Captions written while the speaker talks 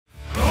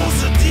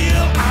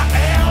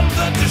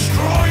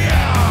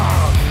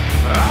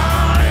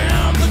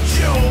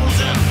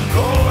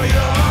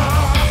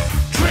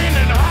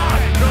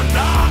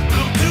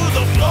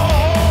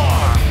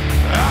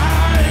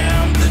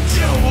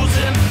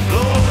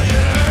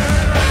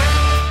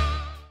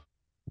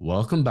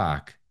Welcome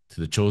back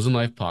to the Chosen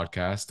Life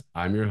podcast.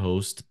 I'm your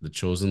host, the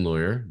chosen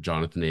lawyer,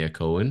 Jonathan A.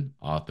 Hacohen,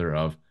 author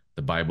of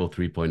The Bible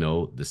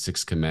 3.0, The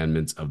Six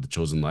Commandments of the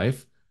Chosen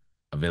Life,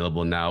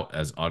 available now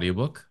as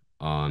audiobook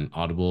on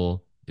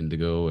Audible,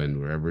 Indigo, and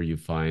wherever you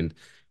find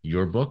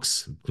your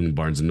books, including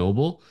Barnes and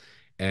Noble.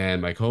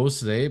 And my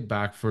co-host today,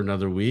 back for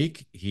another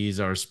week. He's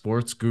our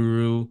sports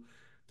guru,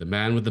 the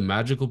man with the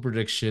magical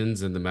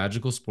predictions and the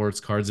magical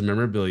sports cards and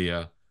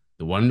memorabilia,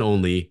 the one and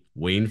only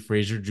Wayne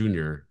Frazer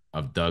Jr.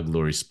 of Doug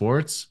Lurie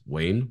Sports.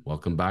 Wayne,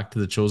 welcome back to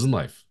the Chosen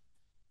Life.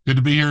 Good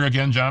to be here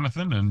again,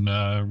 Jonathan,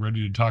 and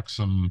ready to talk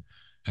some.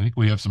 I think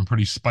we have some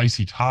pretty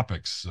spicy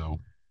topics. So,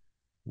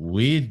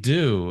 We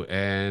do.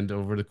 And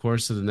over the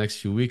course of the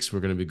next few weeks, we're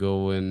going to be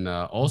going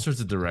all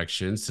sorts of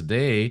directions.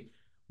 Today,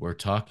 we're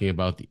talking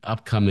about the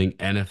upcoming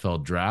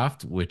NFL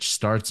draft, which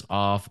starts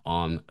off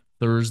on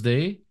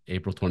Thursday,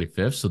 April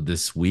 25th. So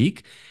this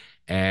week.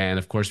 And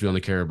of course, we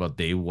only care about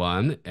day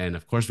one. And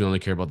of course, we only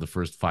care about the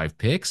first five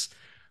picks.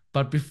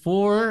 But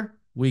before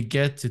we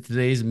get to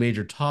today's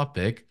major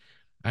topic,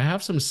 I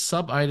have some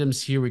sub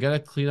items here. We got to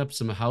clean up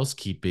some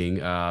housekeeping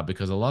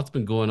because a lot's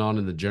been going on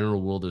in the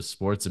general world of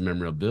sports and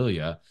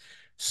memorabilia.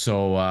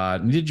 So,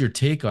 needed your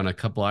take on a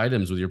couple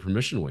items with your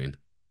permission, Wayne.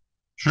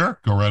 sure,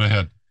 go right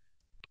ahead.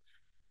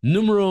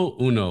 Numero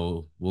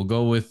uno. We'll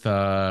go with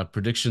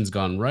predictions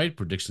gone right,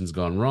 predictions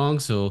gone wrong.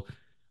 So,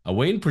 a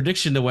Wayne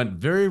prediction that went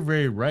very,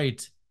 very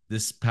right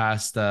this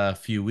past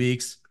few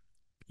weeks.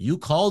 You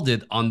called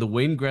it on the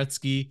Wayne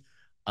Gretzky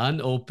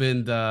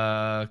unopened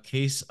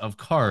case of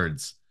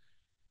cards.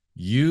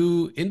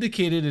 You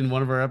indicated in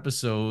one of our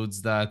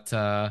episodes that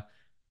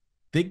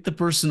think the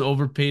person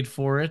overpaid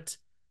for it.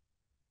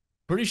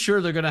 Pretty sure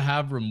they're gonna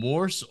have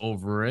remorse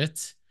over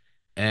it,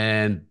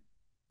 and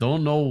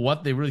don't know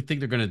what they really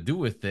think they're gonna do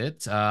with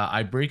it.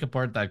 I break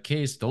apart that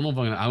case. Don't know if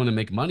I'm gonna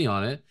make money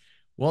on it.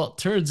 Well, it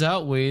turns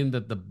out, Wayne,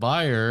 that the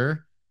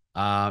buyer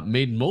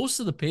made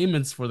most of the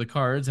payments for the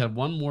cards, had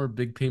one more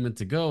big payment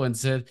to go, and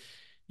said,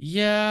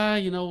 "Yeah,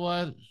 you know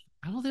what?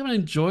 I don't think I'm gonna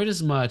enjoy it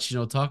as much.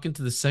 Talking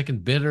to the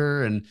second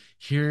bidder and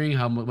hearing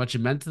how much it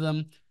meant to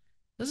them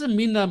doesn't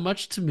mean that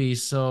much to me.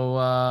 So,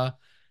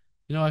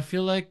 I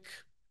feel like,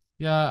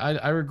 yeah,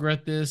 I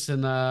regret this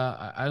and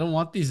I don't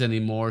want these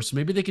anymore. So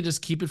maybe they can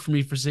just keep it for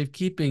me for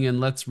safekeeping and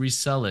let's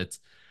resell it.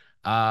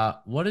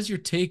 What is your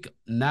take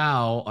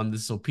now on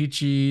this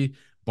Opeachy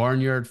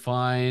barnyard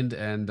find?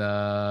 And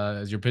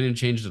has your opinion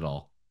changed at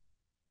all?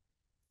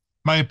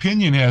 My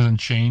opinion hasn't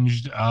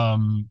changed.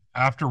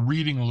 After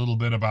reading a little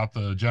bit about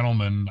the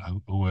gentleman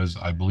who was,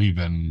 I believe,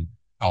 in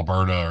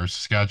Alberta or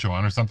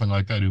Saskatchewan or something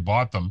like that, who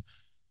bought them,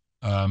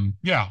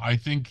 yeah, I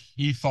think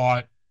he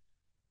thought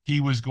he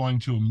was going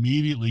to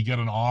immediately get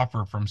an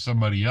offer from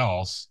somebody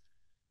else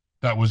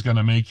that was going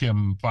to make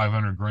him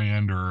 500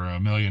 grand or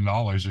 $1 million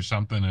or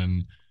something.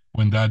 And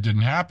when that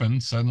didn't happen,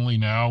 suddenly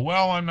now,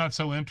 well, I'm not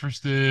so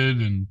interested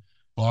and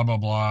blah, blah,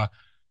 blah.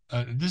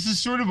 This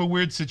is sort of a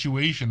weird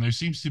situation. There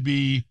seems to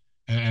be,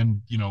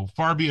 and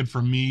far be it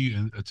from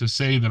me to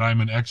say that I'm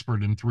an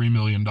expert in $3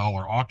 million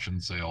auction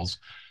sales,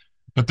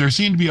 but there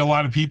seem to be a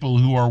lot of people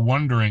who are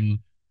wondering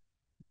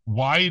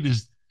why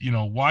is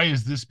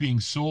this being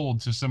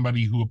sold to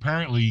somebody who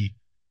apparently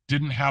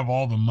didn't have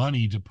all the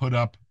money to put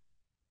up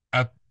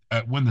at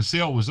when the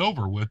sale was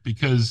over with,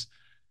 because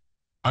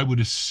I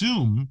would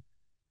assume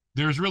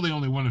there's really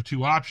only one of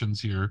two options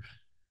here.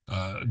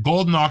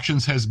 Golden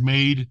Auctions has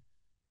made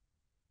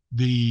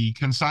the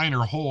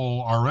consigner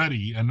whole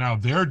already, and now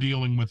they're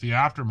dealing with the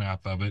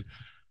aftermath of it,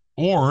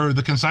 or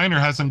the consigner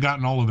hasn't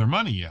gotten all of their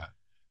money yet.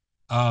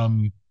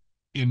 Um,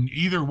 in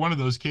either one of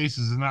those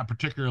cases is not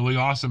particularly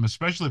awesome,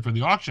 especially for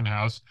the auction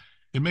house.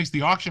 It makes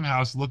the auction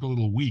house look a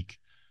little weak.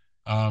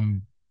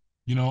 Um,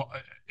 you know,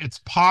 it's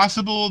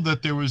possible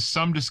that there was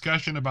some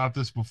discussion about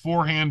this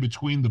beforehand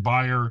between the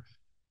buyer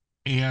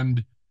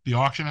and the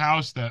auction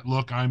house that,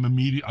 look,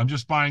 I'm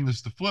just buying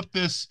this to flip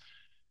this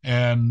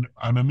and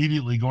I'm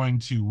immediately going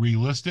to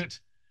relist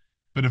it.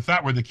 But if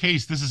that were the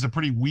case, this is a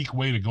pretty weak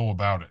way to go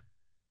about it.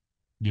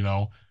 You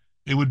know,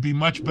 it would be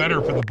much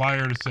better for the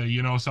buyer to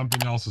say,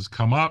 something else has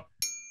come up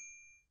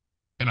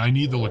and I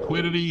need the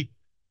liquidity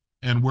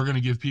and we're going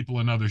to give people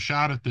another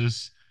shot at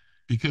this,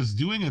 because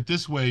doing it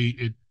this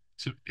way,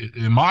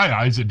 in my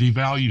eyes, it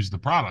devalues the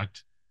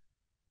product.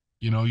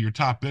 Your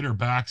top bidder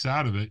backs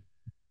out of it.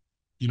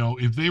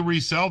 If they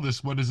resell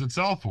this, what does it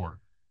sell for?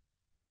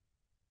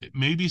 It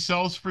maybe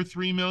sells for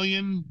 3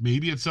 million,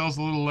 maybe it sells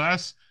a little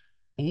less,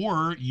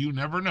 or you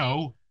never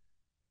know.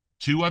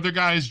 Two other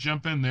guys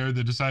jump in there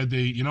that decide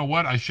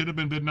what, I should have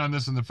been bidding on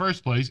this in the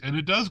first place, and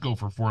it does go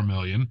for 4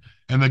 million,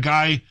 and the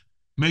guy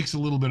makes a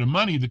little bit of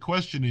money. The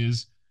question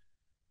is,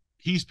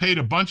 he's paid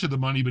a bunch of the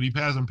money, but he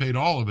hasn't paid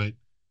all of it.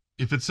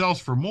 If it sells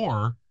for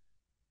more,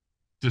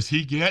 does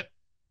he get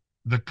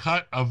the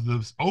cut of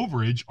the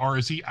overage, or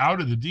is he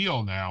out of the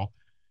deal now?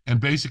 And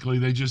basically,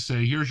 they just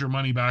say, "Here's your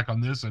money back on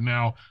this," and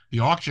now the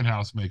auction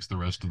house makes the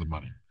rest of the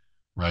money,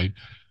 right?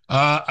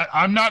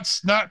 I'm not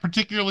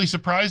particularly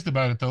surprised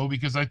about it though,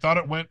 because I thought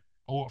it went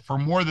for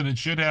more than it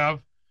should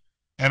have,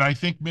 and I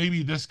think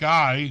maybe this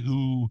guy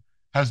who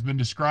has been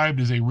described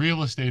as a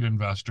real estate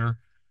investor.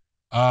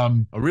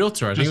 Um, A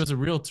realtor. I think it just was a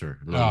realtor,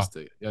 if I'm not uh,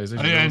 mistaken. Yeah, he's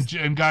actually a real and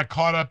estate. got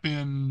caught up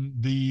in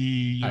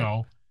the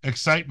Hype.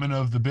 excitement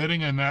of the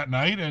bidding and that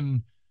night,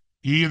 and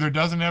he either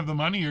doesn't have the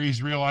money or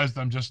he's realized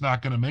I'm just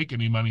not going to make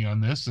any money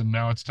on this, and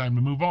now it's time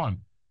to move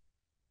on.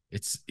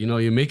 It's,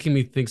 you're making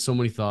me think so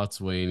many thoughts,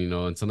 Wayne,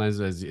 and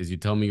sometimes as you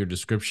tell me your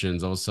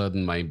descriptions, all of a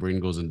sudden my brain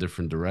goes in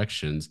different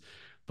directions.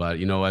 But,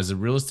 as a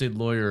real estate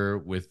lawyer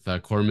with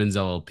Kormans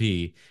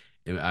LLP,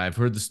 I've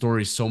heard the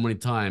story so many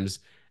times.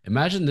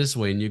 Imagine this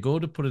way, and you go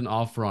to put an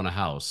offer on a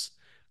house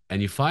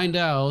and you find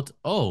out,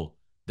 oh,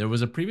 there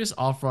was a previous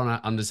offer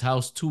on this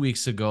house 2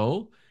 weeks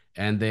ago,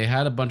 and they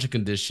had a bunch of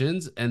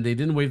conditions and they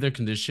didn't waive their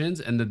conditions,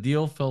 and the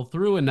deal fell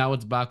through, and now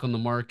it's back on the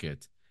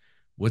market.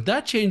 Would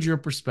that change your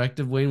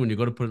perspective, Wayne, when you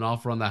go to put an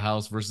offer on the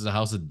house versus a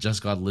house that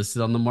just got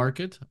listed on the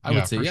market? I would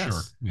Yeah, say for sure.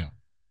 yes. Yeah.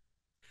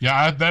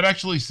 Yeah, that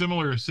actually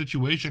similar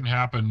situation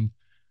happened.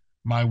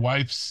 My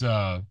wife's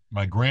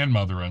my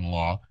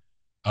grandmother-in-law,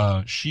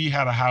 she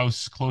had a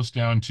house close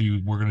down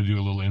to, we're going to do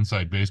a little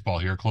inside baseball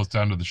here, close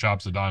down to the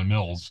shops of Don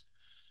Mills,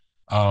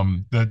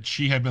 that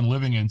she had been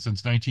living in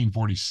since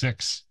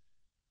 1946.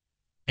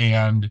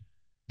 And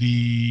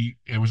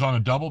it was on a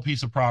double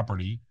piece of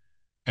property,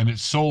 and it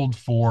sold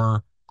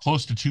for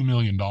close to $2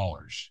 million.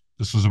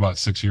 This was about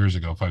 6 years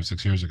ago, 5,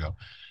 6 years ago.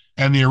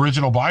 And the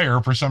original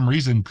buyer, for some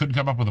reason, couldn't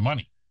come up with the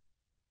money.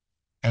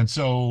 And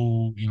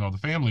so, the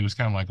family was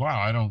kind of like, wow,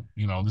 I don't,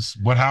 this,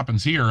 what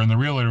happens here? And the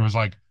realtor was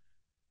like,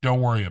 don't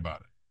worry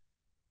about it.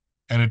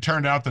 And it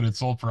turned out that it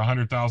sold for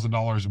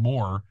 $100,000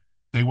 more.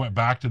 They went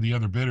back to the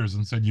other bidders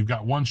and said, you've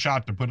got one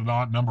shot to put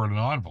an number in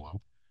an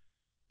envelope.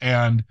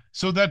 And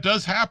so that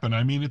does happen.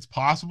 I mean, it's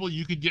possible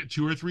you could get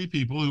two or three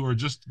people who are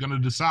just going to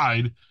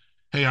decide,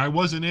 hey, I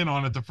wasn't in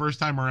on it the first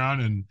time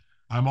around, and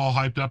I'm all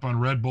hyped up on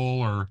Red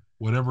Bull or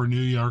whatever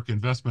New York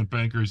investment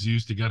bankers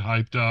use to get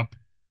hyped up.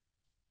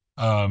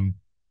 Um, and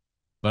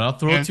But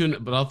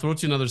I'll throw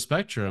to you another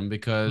spectrum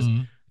because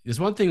mm, it's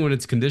one thing when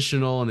it's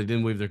conditional and they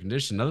didn't waive their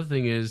condition. Another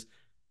thing is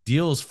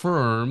deals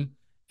firm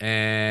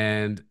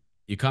and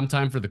you come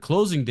time for the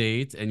closing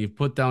date and you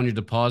put down your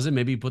deposit.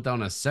 Maybe you put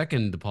down a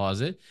second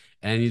deposit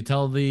and you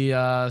tell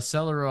the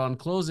seller on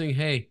closing,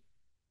 hey,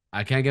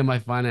 I can't get my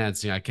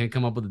financing. I can't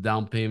come up with a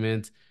down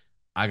payment.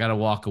 I got to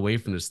walk away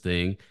from this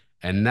thing.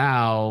 And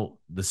now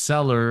the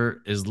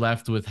seller is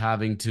left with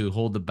having to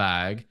hold the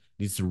bag,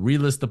 needs to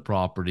relist the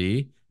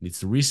property, needs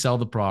to resell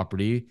the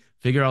property,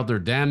 figure out their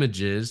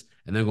damages,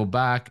 and then go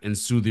back and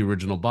sue the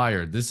original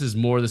buyer. This is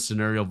more the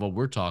scenario of what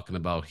we're talking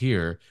about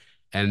here.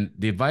 And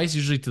the advice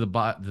usually to the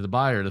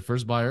buyer, the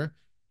first buyer,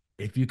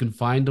 if you can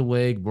find a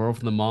way, borrow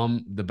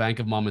from the bank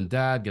of mom and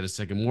dad, get a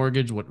second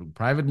mortgage, what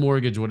private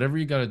mortgage, whatever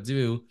you got to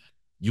do,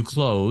 you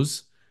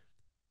close,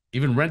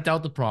 even rent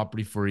out the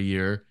property for a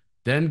year,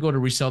 then go to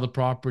resell the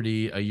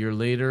property a year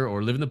later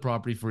or live in the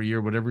property for a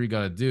year, whatever you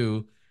got to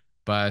do.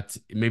 But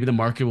maybe the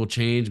market will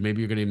change.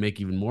 Maybe you're going to make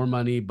even more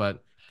money.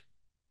 But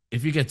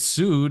if you get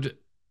sued,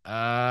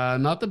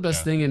 not the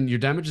best yeah. thing, and your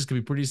damages can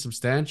be pretty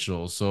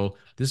substantial. So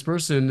this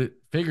person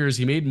figures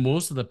he made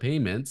most of the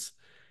payments.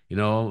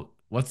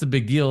 What's the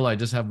big deal? I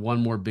just have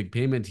one more big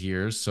payment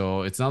here,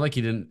 so it's not like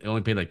he didn't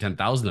only pay like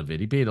 10,000 of it.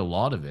 He paid a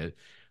lot of it,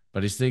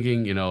 but he's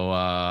thinking,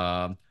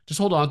 just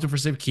hold on to it for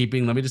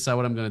safekeeping. Let me decide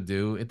what I'm gonna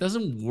do. It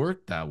doesn't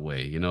work that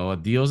way. A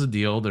deal's a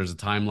deal. There's a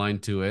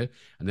timeline to it,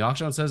 and the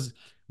auction house says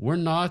we're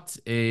not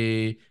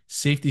a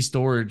safety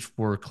storage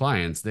for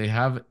clients. They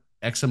have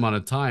X amount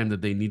of time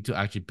that they need to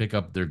actually pick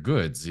up their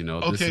goods. This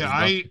Okay, is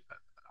not.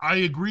 I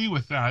agree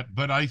with that,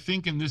 but I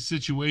think in this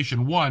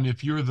situation, one,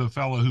 if you're the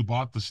fellow who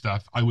bought the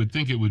stuff, I would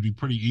think it would be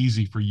pretty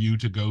easy for you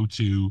to go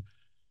to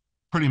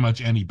pretty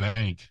much any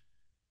bank.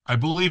 I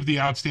believe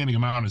the outstanding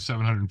amount is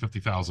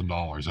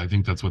 $750,000. I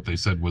think that's what they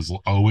said was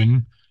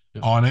owing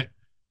Yeah. on it,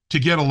 to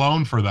get a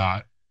loan for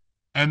that.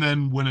 And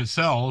then when it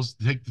sells,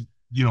 take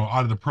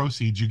out of the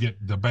proceeds, you get,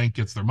 the bank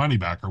gets their money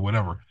back or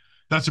whatever.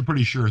 That's a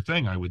pretty sure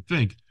thing, I would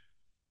think.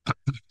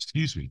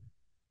 Excuse me.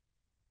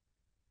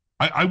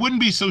 I wouldn't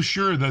be so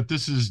sure that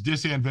this is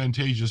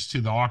disadvantageous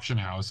to the auction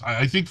house.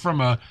 I think from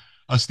a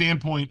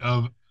standpoint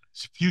of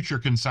future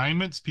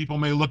consignments, people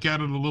may look at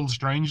it a little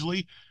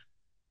strangely,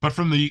 but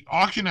from the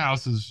auction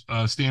house's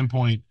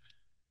standpoint,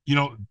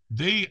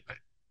 they,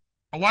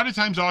 a lot of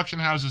times auction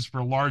houses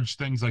for large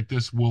things like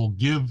this will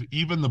give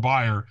even the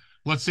buyer,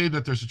 let's say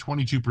that there's a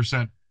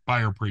 22%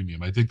 buyer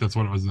premium. I think that's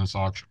what it was in this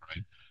auction,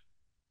 right?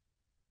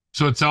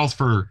 So it sells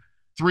for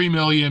 3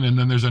 million and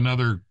then there's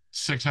another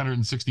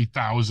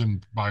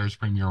 660,000 buyer's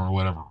premium or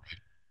whatever, right?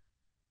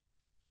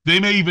 They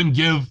may even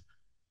give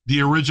the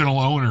original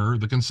owner,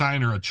 the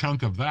consigner, a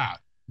chunk of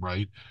that,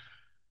 right?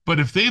 But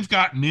if they've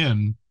gotten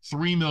in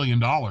 $3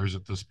 million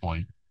at this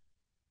point,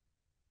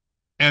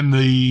 and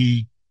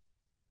the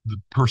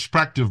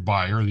prospective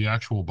buyer, the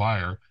actual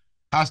buyer,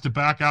 has to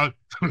back out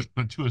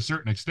to a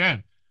certain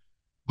extent,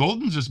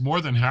 Golden's is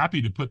more than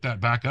happy to put that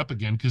back up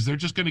again because they're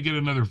just going to get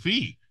another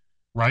fee,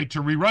 right,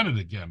 to rerun it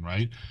again,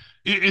 right?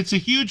 It's a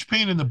huge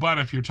pain in the butt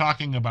if you're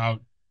talking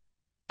about,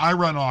 I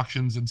run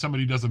auctions and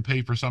somebody doesn't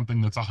pay for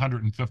something that's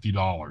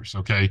 $150,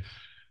 okay?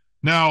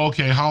 Now,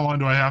 okay, how long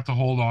do I have to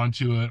hold on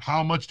to it?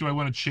 How much do I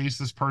want to chase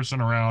this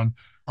person around?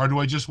 Or do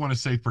I just want to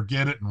say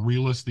forget it and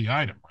relist the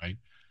item, right?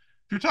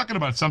 If you're talking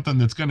about something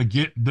that's going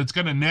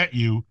to net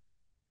you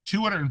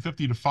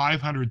 250 to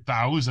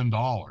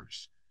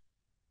 $500,000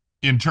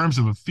 in terms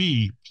of a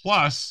fee,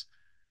 plus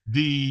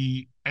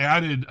the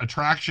added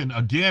attraction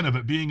again of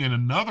it being in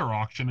another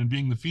auction and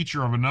being the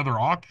feature of another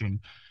auction,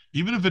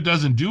 even if it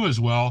doesn't do as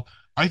well,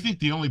 I think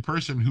the only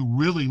person who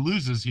really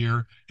loses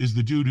here is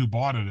the dude who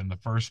bought it in the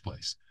first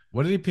place.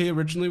 What did he pay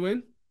originally,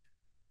 Wayne?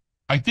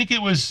 I think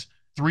it was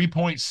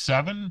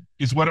 3.7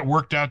 is what it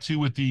worked out to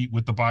with the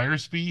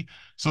buyer's fee.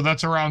 So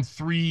that's around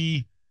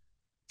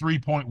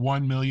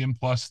 3.1 million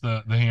plus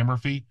the hammer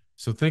fee.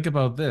 So think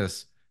about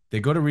this. They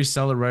go to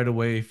resell it right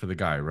away for the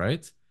guy,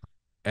 right?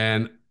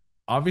 And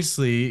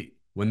obviously,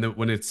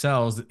 when it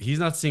sells, he's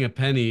not seeing a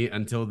penny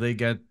until they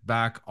get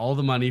back all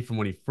the money from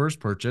when he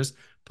first purchased.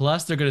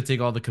 Plus, they're going to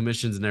take all the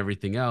commissions and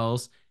everything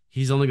else.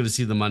 He's only going to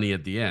see the money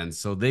at the end,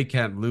 so they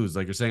can't lose.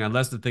 Like you're saying,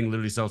 unless the thing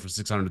literally sells for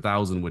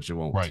 600,000, which it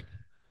won't. Right.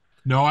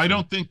 No, So I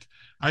don't think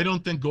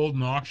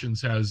Golden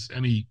Auctions has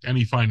any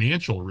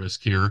financial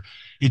risk here.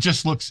 It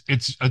just looks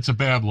it's a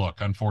bad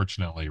look,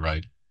 unfortunately,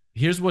 right?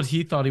 here's what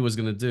he thought he was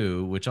going to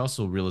do, which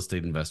also real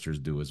estate investors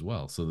do as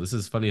well. So this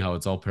is funny how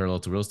it's all parallel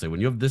to real estate. When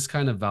you have this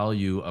kind of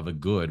value of a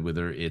good,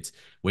 whether it's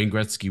Wayne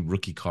Gretzky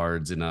rookie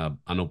cards in a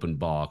unopened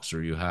box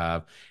or you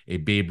have a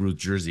Babe Ruth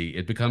jersey,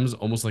 it becomes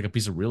almost like a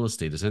piece of real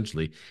estate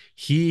essentially.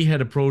 He had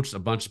approached a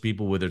bunch of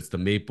people, whether it's the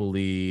Maple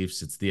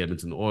Leafs, it's the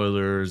Edmonton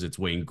Oilers, it's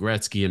Wayne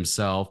Gretzky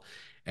himself,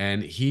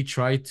 and he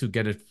tried to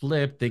get it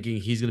flipped, thinking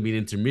he's going to be an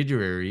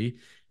intermediary,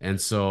 and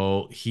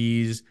so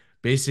he's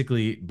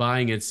basically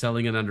buying it,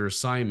 selling it under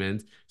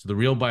assignment. So the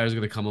real buyer is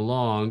going to come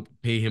along,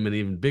 pay him an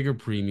even bigger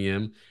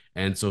premium.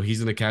 And so he's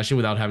going to cash in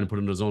without having to put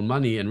in his own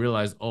money and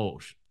realize,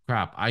 oh,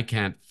 crap, I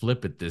can't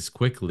flip it this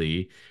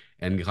quickly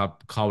and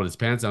call with his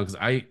pants down.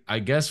 Because I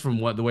guess from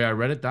what the way I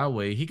read it that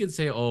way, he can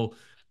say, oh,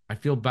 I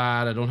feel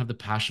bad. I don't have the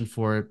passion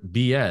for it.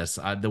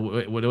 BS.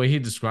 The way he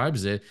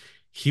describes it,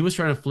 he was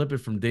trying to flip it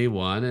from day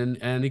one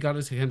and he got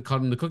his hand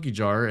caught in the cookie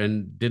jar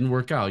and didn't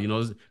work out.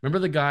 Remember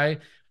the guy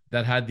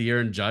that had the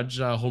Aaron Judge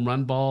home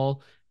run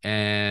ball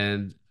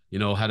and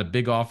had a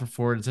big offer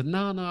for it and said,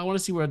 no, no, I want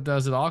to see where it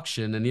does at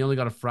auction. And he only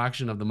got a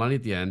fraction of the money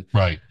at the end.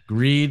 Right.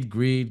 Greed,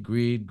 greed,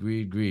 greed,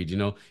 greed, greed.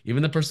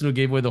 Even the person who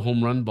gave away the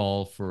home run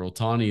ball for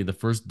Otani, the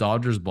first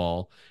Dodgers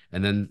ball,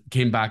 and then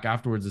came back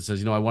afterwards and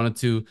says, I wanted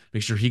to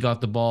make sure he got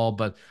the ball,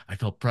 but I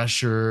felt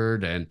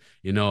pressured and,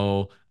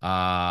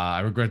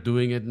 I regret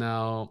doing it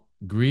now.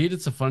 Greed,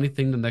 it's a funny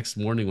thing the next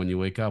morning when you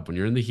wake up, when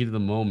you're in the heat of the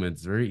moment,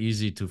 it's very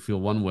easy to feel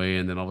one way.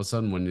 And then all of a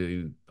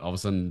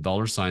sudden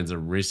dollar signs are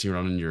racing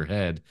around in your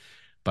head.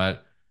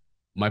 But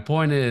my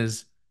point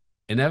is,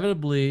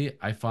 inevitably,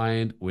 I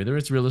find whether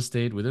it's real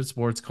estate, whether it's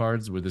sports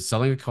cards, whether it's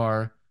selling a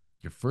car,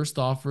 your first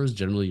offer is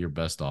generally your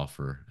best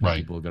offer. And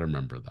Right. people got to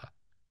remember that.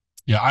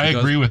 Yeah, I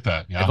Because agree with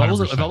that. Yeah, if all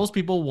 100%. those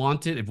people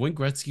wanted, if Wayne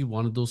Gretzky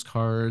wanted those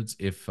cards,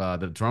 if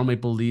the Toronto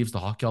Maple Leafs, the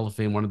Hockey Hall of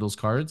Fame wanted those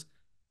cards,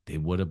 they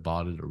would have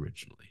bought it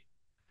originally.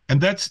 And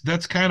that's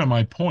kind of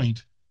my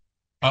point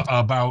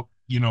about,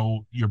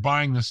 you're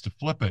buying this to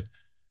flip it.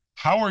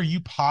 How are you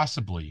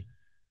possibly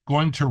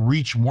going to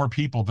reach more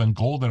people than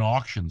Golden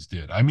Auctions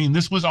did? I mean,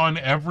 this was on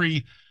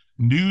every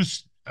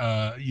news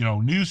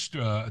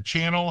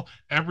channel,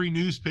 every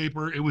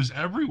newspaper. It was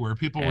everywhere.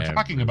 People were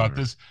talking about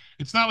Everywhere. this.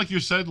 It's not like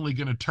you're suddenly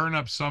going to turn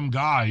up some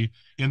guy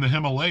in the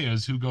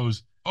Himalayas who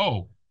goes,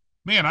 "Oh,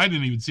 man, I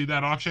didn't even see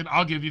that auction.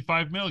 I'll give you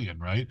 5 million,"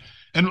 right?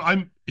 And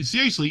I'm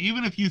seriously,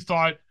 even if you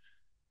thought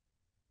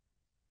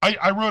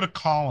I wrote a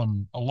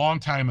column a long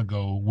time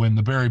ago when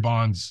the Barry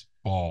Bonds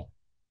ball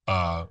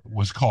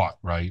was caught,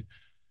 right?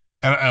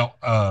 And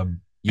You and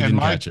didn't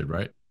my catch it,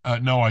 right?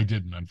 no, I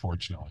didn't,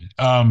 unfortunately.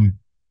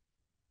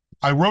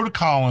 I wrote a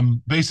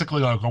column,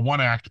 basically like a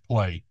one act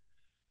play,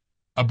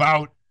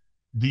 about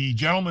the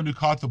gentleman who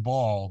caught the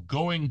ball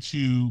going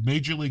to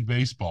Major League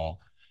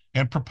Baseball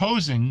and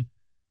proposing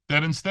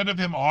that instead of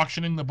him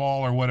auctioning the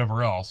ball or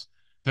whatever else,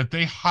 that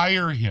they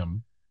hire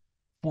him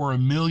for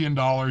 $1 million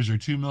or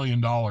 $2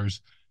 million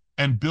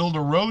and build a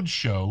road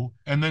show,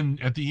 and then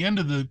at the end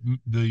of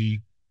the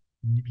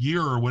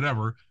year or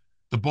whatever,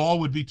 the ball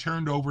would be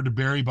turned over to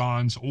Barry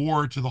Bonds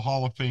or to the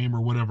Hall of Fame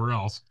or whatever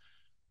else.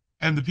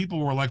 And the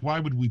people were like,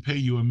 "Why would we pay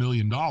you $1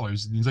 million?" And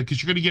he's like,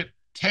 "Because you're going to get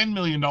 $10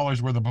 million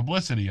worth of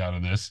publicity out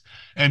of this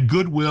and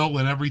goodwill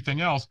and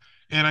everything else."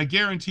 And I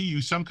guarantee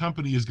you, some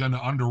company is going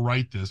to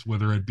underwrite this,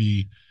 whether it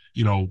be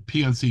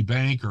PNC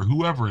Bank or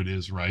whoever it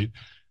is, right?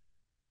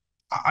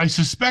 I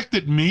suspect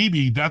that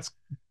maybe that's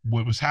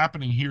what was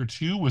happening here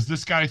too. Was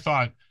this guy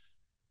thought,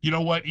 you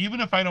know what?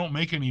 Even if I don't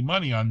make any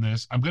money on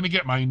this, I'm going to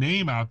get my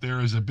name out there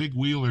as a big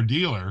wheeler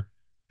dealer.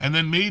 And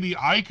then maybe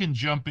I can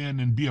jump in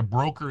and be a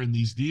broker in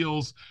these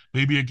deals.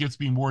 Maybe it gets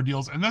me more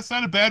deals. And that's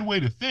not a bad way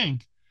to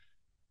think.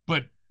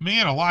 But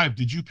man alive,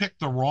 did you pick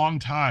the wrong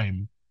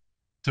time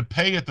to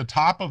pay at the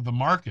top of the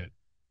market?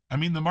 I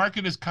mean, the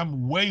market has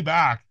come way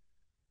back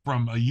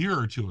from a year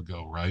or two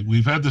ago, right?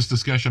 We've had this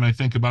discussion, I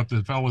think, about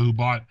the fellow who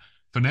bought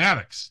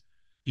Fanatics,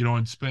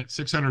 and spent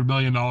 $600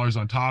 million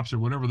on tops or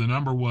whatever the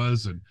number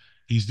was, and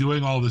he's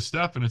doing all this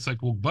stuff, and it's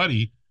like, well,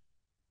 buddy,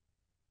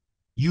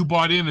 you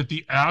bought in at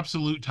the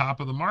absolute top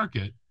of the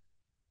market,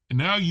 and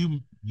now you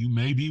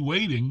may be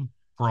waiting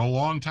for a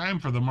long time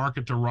for the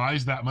market to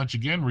rise that much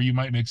again, where you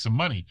might make some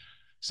money.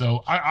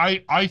 So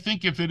I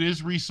think if it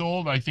is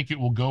resold, I think it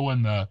will go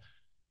in the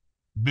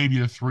maybe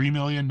the $3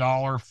 million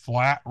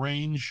flat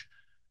range,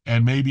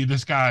 and maybe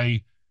this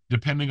guy,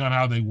 depending on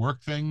how they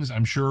work things,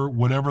 I'm sure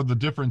whatever the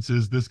difference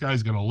is, this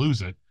guy's going to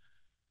lose it,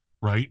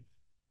 right?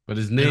 But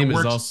his And it name is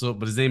works. also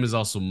but his name is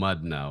also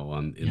mud now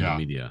on in the Yeah,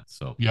 media.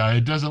 So yeah,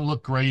 it doesn't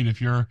look great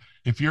if you're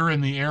in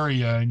the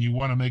area and you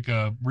want to make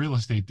a real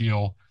estate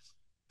deal.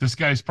 This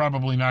guy's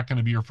probably not going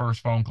to be your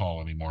first phone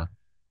call anymore.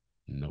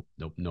 nope,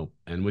 nope, nope.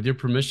 And with your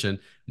permission,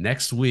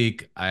 next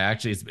week I've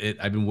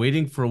been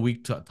waiting for a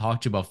week to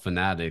talk to you about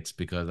Fanatics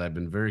because I've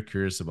been very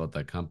curious about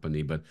that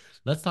company. But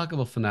let's talk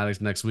about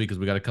Fanatics next week because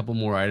we got a couple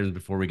more items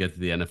before we get to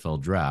the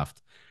NFL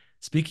draft.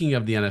 Speaking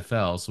of the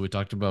NFL, so we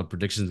talked about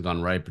predictions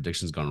gone right,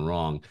 predictions gone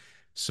wrong.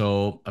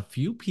 So a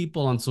few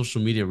people on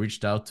social media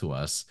reached out to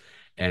us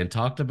and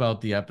talked about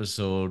the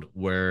episode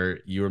where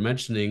you were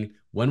mentioning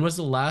when was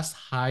the last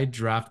high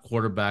draft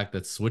quarterback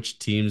that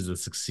switched teams that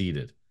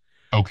succeeded.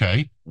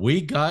 Okay. We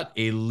got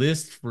a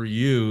list for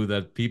you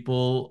that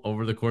people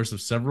over the course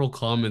of several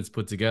comments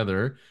put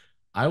together.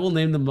 I will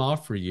name them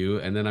off for you,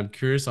 and then I'm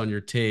curious on your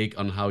take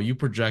on how you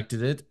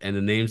projected it and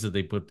the names that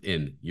they put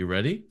in. You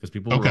ready? Because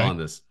people were Okay. on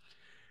this.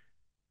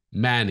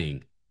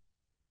 Manning,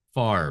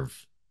 Favre,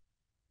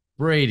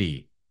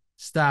 Brady,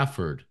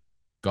 Stafford,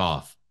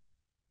 Goff,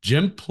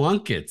 Jim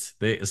Plunkett.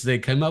 They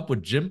came up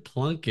with Jim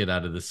Plunkett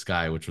out of the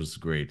sky, which was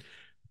great.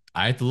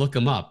 I had to look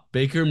him up.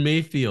 Baker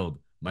Mayfield,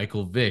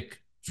 Michael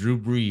Vick, Drew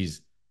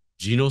Brees,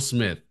 Geno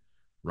Smith,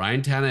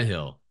 Ryan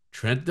Tannehill,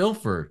 Trent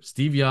Dilfer,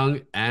 Steve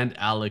Young, and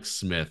Alex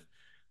Smith.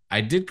 I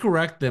did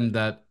correct them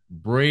that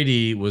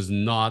Brady was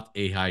not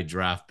a high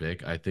draft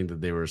pick. I think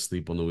that they were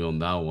asleep on the wheel on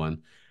that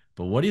one.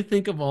 But what do you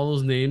think of all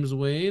those names,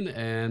 Wayne?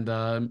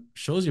 And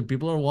shows you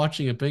people are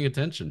watching and paying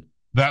attention.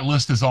 That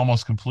list is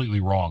almost completely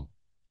wrong.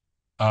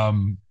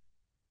 Um,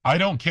 I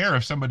don't care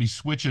if somebody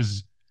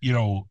switches,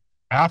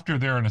 after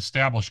they're an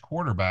established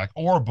quarterback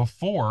or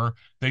before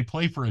they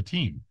play for a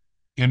team.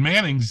 In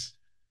Manning's,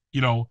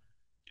 you know,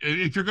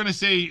 if you're going to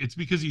say it's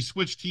because he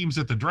switched teams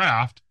at the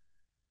draft,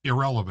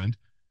 irrelevant.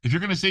 If you're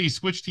going to say he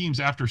switched teams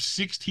after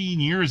 16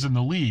 years in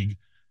the league,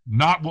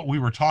 not what we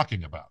were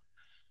talking about.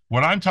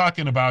 What I'm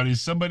talking about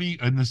is somebody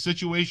in the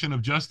situation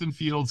of Justin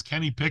Fields,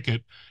 Kenny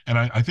Pickett, and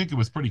I think it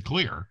was pretty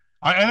clear.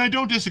 And I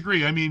don't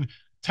disagree. I mean,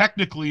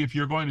 technically, if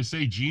you're going to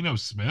say Geno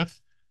Smith,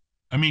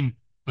 I mean,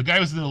 the guy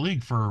was in the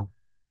league for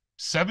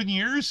 7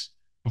 years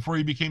before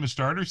he became a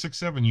starter, 6,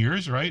 7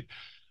 years, right?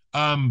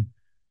 Um,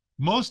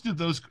 most of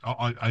those,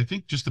 I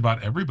think just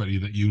about everybody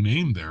that you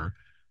named there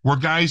were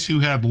guys who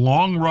had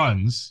long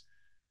runs,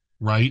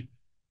 right?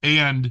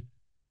 And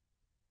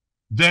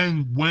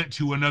then went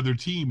to another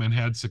team and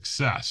had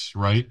success,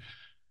 right?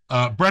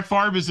 Brett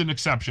Favre is an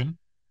exception.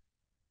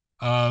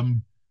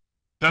 Um,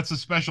 that's a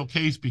special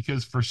case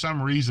because for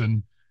some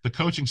reason the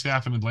coaching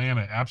staff in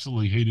Atlanta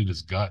absolutely hated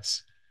his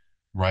guts,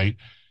 right?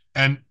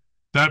 And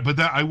but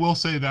I will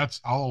say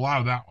I'll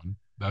allow that one.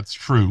 That's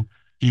true.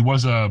 He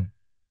was a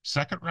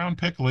second round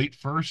pick, late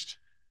first.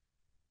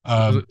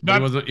 But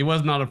Not he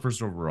was not a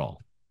first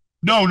overall.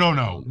 No, no,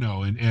 no,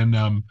 No. no. And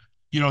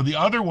the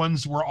other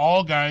ones were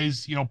all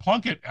guys,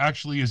 Plunkett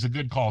actually is a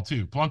good call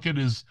too. Plunkett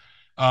is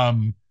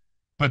um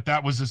but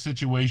that was a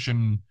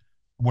situation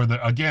where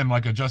again,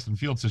 like a Justin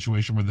Fields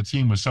situation where the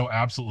team was so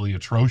absolutely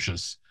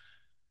atrocious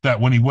that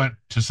when he went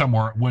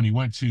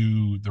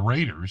to the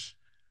Raiders,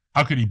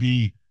 how could he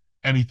be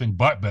anything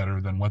but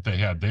better than what they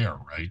had there,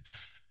 right?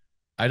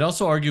 I'd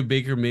also argue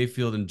Baker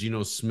Mayfield and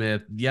Geno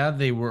Smith. Yeah,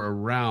 they were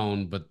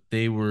around, but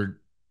they were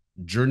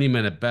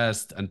journeymen at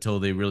best until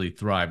they really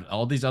thrived.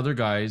 All these other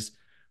guys,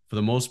 for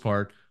the most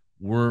part,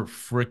 were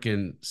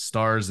freaking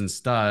stars and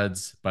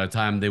studs by the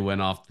time they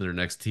went off to their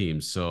next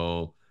team.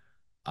 So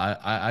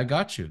I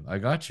got you. I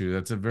got you.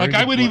 That's a very Like I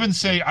good would point. even Yeah.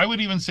 say I would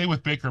even say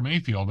with Baker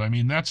Mayfield, I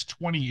mean, that's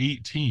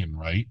 2018,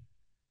 right?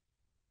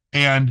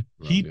 And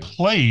he Yeah.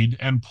 played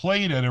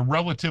at a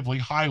relatively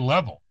high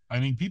level. I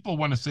mean, people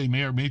want to say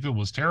Mayor Mayfield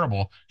was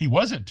terrible. He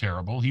wasn't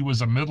terrible. He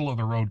was a middle of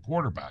the road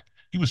quarterback.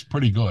 He was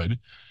pretty good.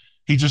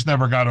 He just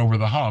never got over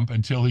the hump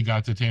until he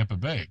got to Tampa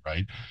Bay,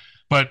 right?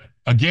 But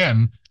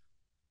again,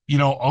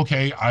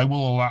 okay,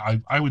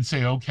 I would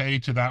say okay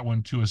to that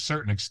one to a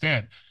certain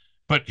extent,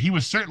 but he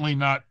was certainly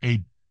not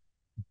a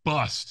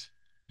bust.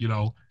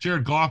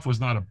 Jared Goff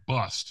was not a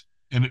bust.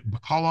 And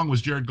how long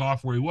was Jared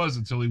Goff where he was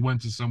until he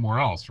went to somewhere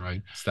else,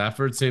 right?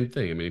 Stafford, same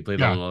thing. I mean, he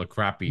played on Yeah. a lot of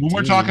crappy When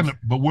we're talking, teams.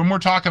 but when we're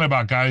talking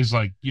about guys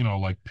like,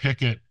 like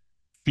Pickett,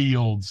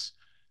 Fields,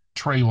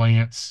 Trey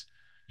Lance,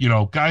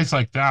 guys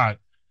like that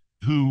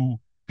who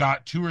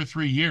got 2 or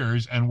 3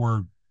 years and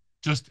were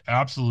just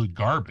absolute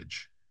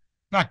garbage.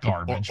 Not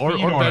garbage, but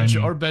you know what I mean.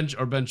 Or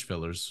bench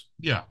fillers.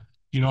 Yeah.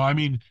 I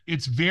mean,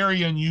 it's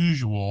very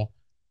unusual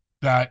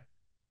that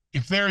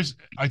if there's,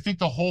 I think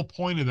the whole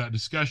point of that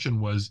discussion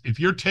was if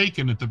you're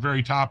taken at the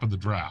very top of the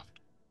draft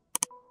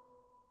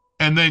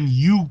and then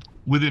you,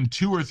 within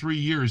 2 or 3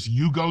 years,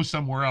 you go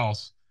somewhere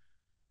else,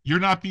 you're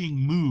not being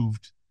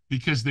moved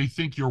because they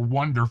think you're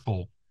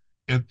wonderful.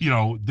 If,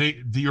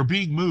 you're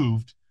being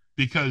moved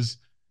because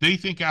they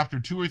think after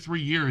 2 or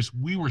 3 years,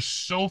 we were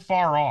so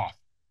far off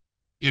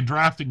in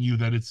drafting you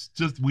that it's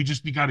just, we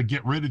got to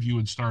get rid of you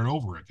and start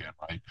over again.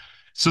 Right.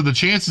 So the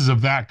chances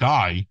of that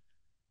guy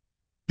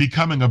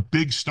becoming a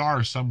big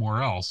star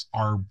somewhere else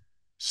are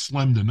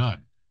slim to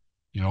none.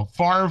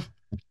 Favre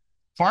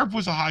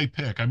was a high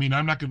pick. I mean,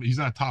 I'm not going to, he's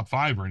not top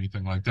five or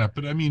anything like that.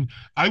 But I mean,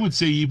 I would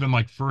say even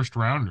like first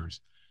rounders,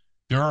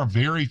 there are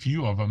very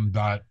few of them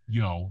that,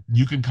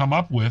 you can come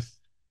up with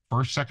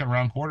first, second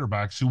round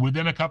quarterbacks who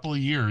within a couple of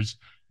years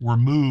were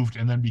moved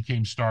and then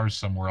became stars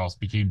somewhere else,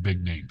 became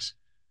big names.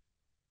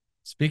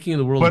 Speaking of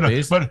the world of But,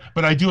 base,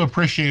 but I do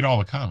appreciate all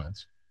the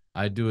comments.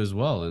 I do as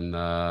well. And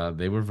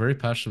they were very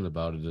passionate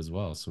about it as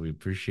well. So we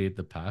appreciate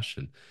the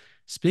passion.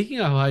 Speaking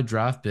of high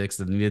draft picks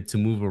that needed to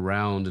move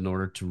around in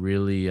order to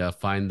really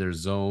find their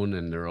zone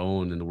and their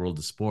own in the world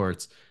of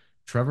sports,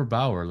 Trevor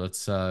Bauer,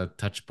 let's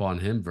touch upon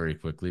him very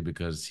quickly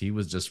because he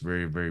was just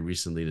very, very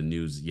recently the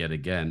news yet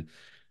again.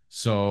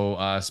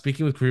 So,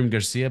 speaking with Kareem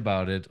Garcia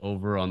about it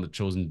over on the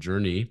Chosen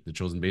Journey, the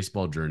Chosen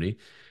Baseball Journey,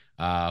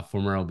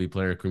 former LB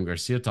player Kareem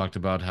Garcia talked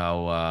about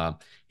how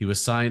he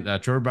was signed.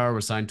 Trevor Bauer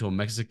was signed to a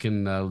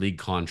Mexican league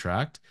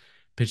contract,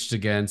 pitched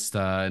against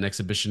in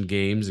exhibition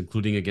games,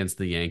 including against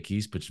the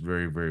Yankees, pitched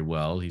very, very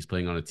well. He's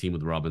playing on a team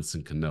with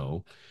Robinson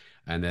Cano,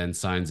 and then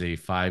signs a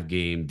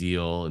 5-game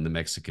deal in the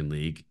Mexican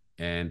League.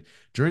 And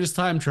during this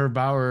time, Trevor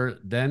Bauer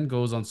then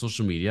goes on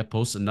social media,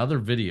 posts another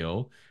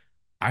video.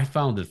 I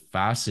found it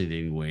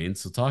fascinating, Wayne.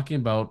 So, talking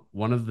about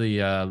one of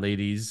the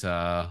ladies,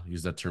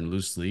 use that term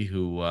loosely,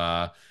 who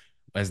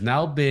has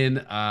now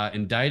been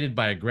indicted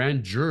by a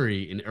grand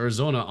jury in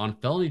Arizona on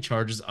felony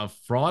charges of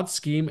fraud,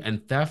 scheme,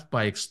 and theft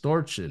by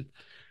extortion.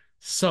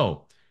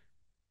 So,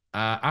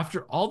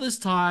 after all this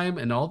time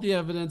and all the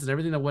evidence and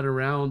everything that went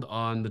around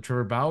on the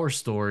Trevor Bauer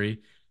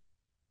story,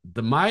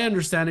 my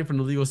understanding from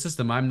the legal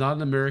system, I'm not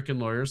an American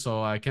lawyer,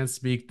 so I can't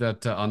speak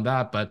that on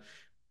that, but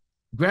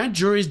grand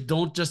juries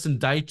don't just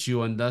indict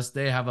you unless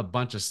they have a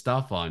bunch of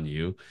stuff on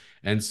you.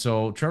 And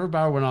so Trevor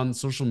Bauer went on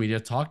social media,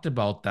 talked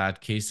about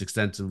that case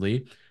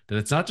extensively. That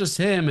it's not just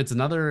him; it's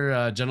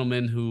another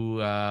gentleman who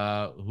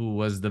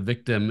was the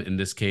victim in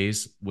this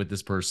case with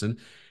this person.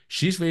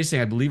 She's facing,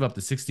 I believe, up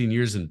to 16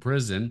 years in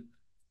prison.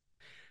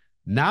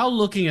 Now,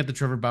 looking at the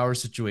Trevor Bauer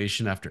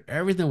situation after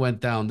everything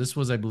went down, this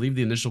was, I believe,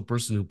 the initial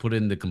person who put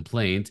in the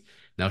complaint.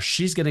 Now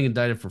she's getting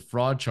indicted for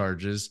fraud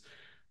charges.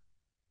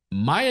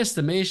 My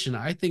estimation,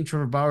 I think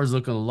Trevor Bauer is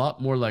looking a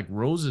lot more like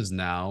Roses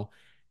now.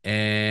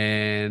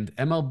 And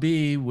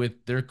MLB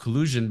with their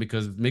collusion,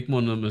 because make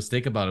no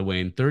mistake about it,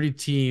 Wayne, 30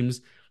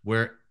 teams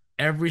where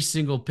every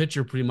single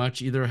pitcher pretty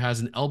much either has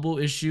an elbow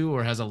issue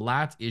or has a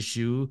lat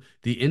issue.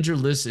 The injured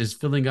list is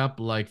filling up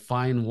like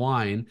fine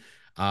wine.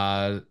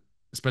 Uh,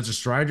 Spencer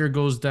Strider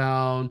goes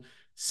down.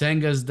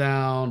 Senga's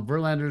down.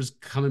 Verlander's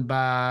coming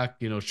back.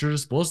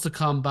 Scher's supposed to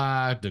come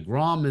back.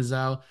 DeGrom is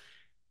out,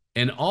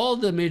 and all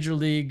the Major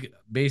League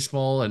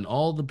Baseball and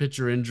all the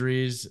pitcher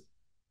injuries,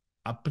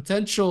 a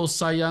potential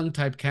Cy Young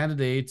type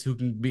candidate who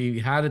can be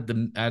had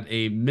at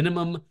a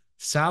minimum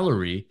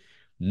salary,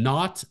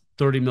 not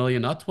 30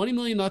 million, not 20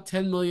 million, not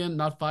 10 million,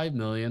 not 5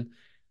 million.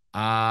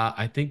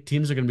 I think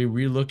teams are going to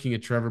be relooking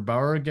at Trevor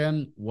Bauer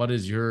again. What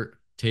is your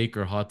take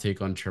or hot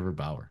take on Trevor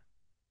Bauer?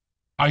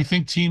 I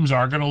think teams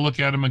are going to look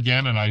at him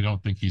again, and I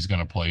don't think he's going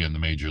to play in the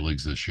major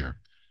leagues this year.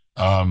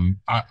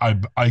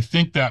 I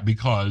think that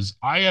because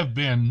I have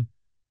been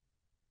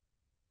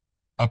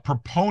a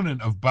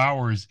proponent of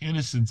Bauer's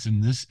innocence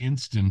in this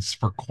instance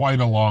for quite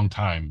a long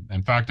time.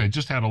 In fact, I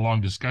just had a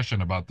long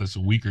discussion about this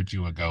a week or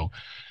two ago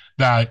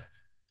that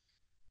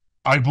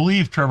I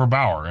believe Trevor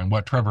Bauer and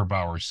what Trevor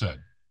Bauer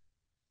said.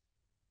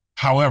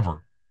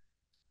 However,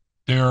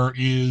 there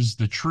is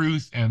the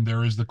truth and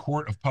there is the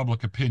court of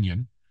public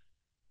opinion,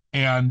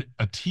 and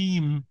a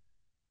team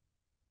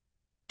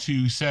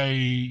to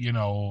say,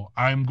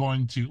 I'm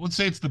going to, let's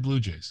say it's the Blue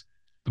Jays.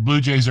 The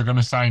Blue Jays are going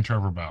to sign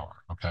Trevor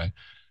Bauer. Okay.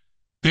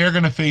 They're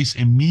going to face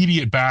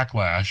immediate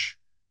backlash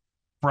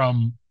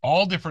from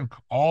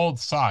all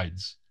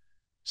sides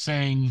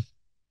saying,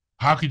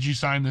 how could you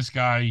sign this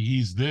guy?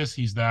 He's this,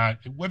 he's that.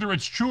 Whether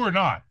it's true or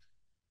not,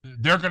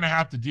 they're going to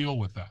have to deal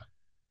with that.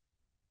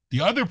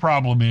 The other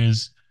problem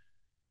is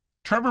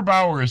Trevor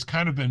Bauer has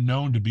kind of been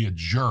known to be a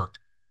jerk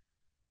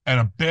and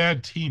a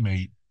bad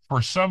teammate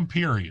for some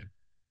period,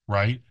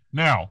 right?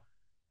 Now,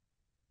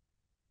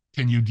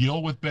 can you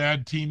deal with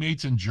bad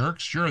teammates and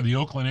jerks? Sure. The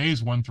Oakland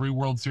A's won 3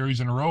 World Series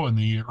in a row in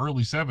the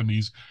early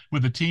 70s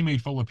with a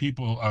teammate full of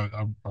people,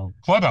 a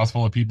clubhouse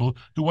full of people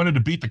who wanted to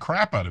beat the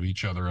crap out of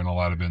each other in a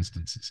lot of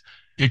instances.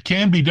 It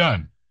can be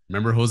done.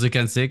 Remember Jose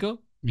Canseco?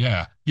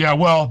 Yeah. Yeah.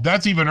 Well,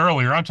 that's even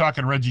earlier. I'm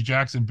talking Reggie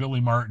Jackson, Billy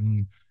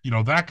Martin,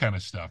 that kind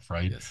of stuff,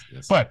 right? Yes,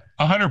 yes. But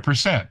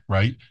 100%,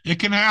 right? It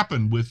can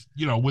happen with,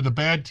 with a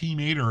bad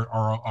teammate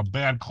or a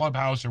bad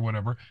clubhouse or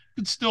whatever.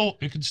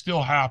 It can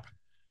still happen.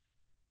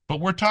 But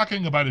we're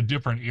talking about a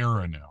different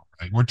era now,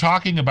 right? We're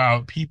talking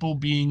about people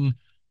being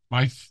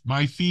my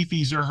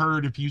fifis are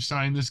hurt if you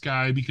sign this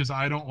guy because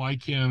I don't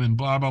like him and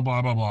blah blah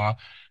blah blah blah.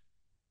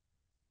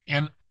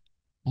 And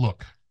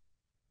look,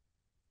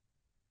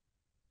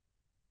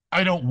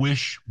 I don't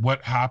wish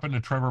what happened to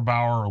Trevor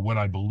Bauer or what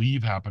I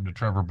believe happened to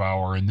Trevor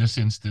Bauer in this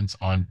instance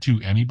on to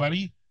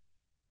anybody.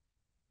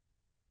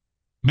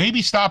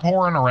 Maybe stop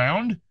whoring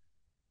around.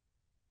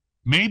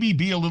 Maybe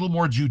be a little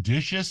more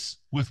judicious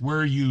with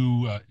where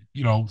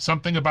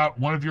something about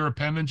one of your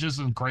appendages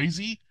and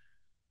crazy.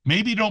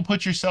 Maybe don't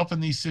put yourself in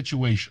these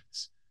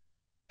situations.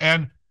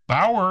 And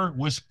Bauer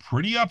was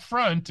pretty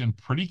upfront and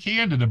pretty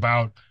candid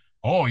about,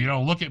 oh,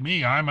 look at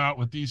me. I'm out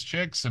with these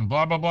chicks and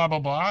blah, blah, blah, blah,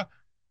 blah.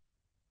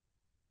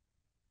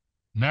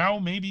 Now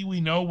maybe we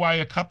know why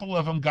a couple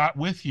of them got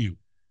with you.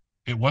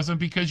 It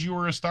wasn't because you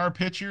were a star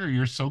pitcher or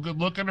you're so good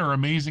looking or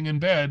amazing in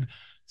bed.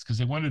 It's because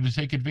they wanted to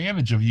take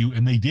advantage of you,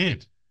 and they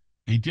did.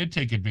 They did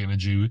take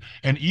advantage of you.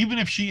 And even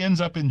if she ends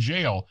up in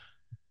jail,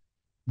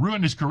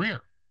 ruined his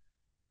career.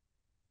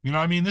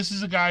 I mean, this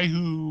is a guy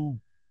who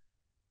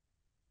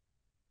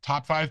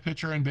top five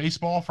pitcher in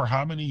baseball for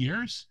how many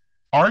years?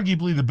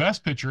 Arguably the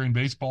best pitcher in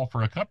baseball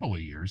for a couple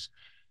of years.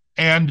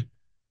 And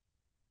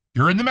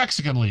you're in the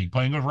Mexican League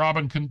playing with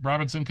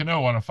Robinson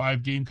Cano on a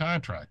 5-game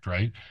contract,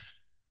 right?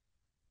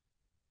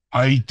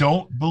 I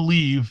don't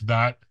believe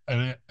that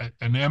an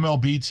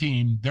MLB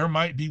team, there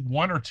might be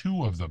one or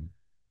two of them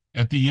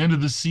at the end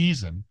of the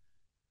season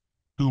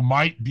who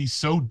might be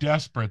so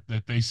desperate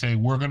that they say,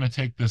 we're going to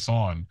take this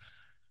on.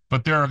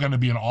 But there are going to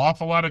be an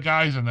awful lot of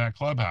guys in that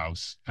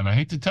clubhouse. And I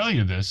hate to tell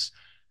you this,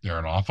 there are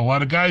an awful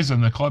lot of guys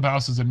in the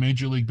clubhouses in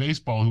Major League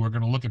Baseball who are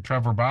going to look at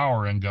Trevor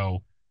Bauer and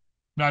go,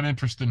 not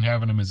interested in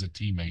having him as a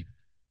teammate.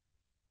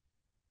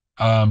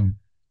 Um,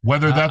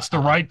 Whether Uh, that's the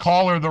right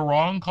call or the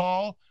wrong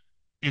call,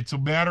 it's a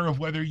matter of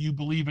whether you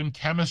believe in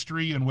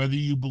chemistry and whether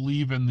you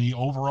believe in the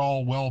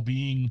overall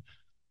well-being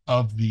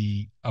of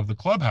the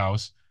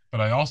clubhouse.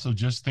 But I also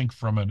just think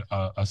from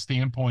a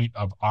standpoint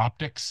of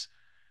optics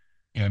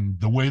and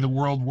the way the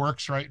world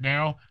works right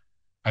now,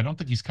 I don't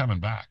think he's coming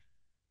back.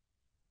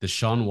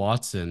 Deshaun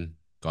Watson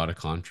got a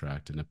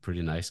contract and a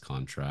pretty nice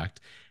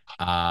contract.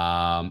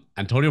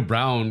 Antonio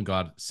Brown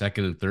got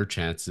second and third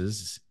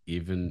chances,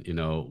 even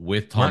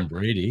with Where Tom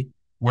Brady,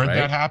 where'd that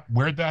right? happen?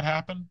 Where'd that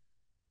happen?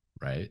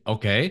 Right.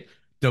 Okay.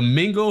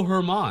 Domingo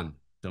Herman.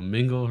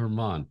 Domingo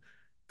Herman.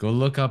 Go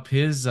look up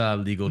his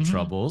legal Mm-hmm.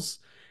 troubles.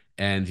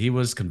 And he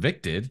was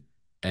convicted.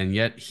 And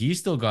yet he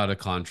still got a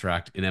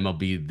contract in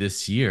MLB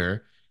this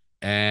year.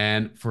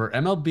 And for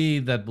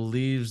MLB that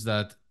believes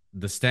that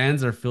the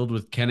stands are filled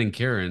with Ken and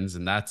Karens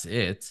and that's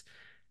it,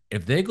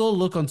 if they go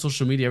look on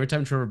social media every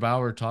time Trevor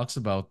Bauer talks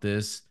about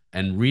this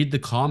and read the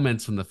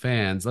comments from the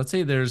fans, let's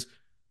say there's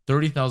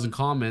 30,000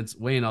 comments.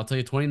 Wayne, I'll tell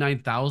you,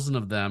 29,000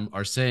 of them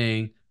are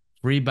saying,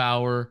 free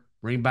Bauer,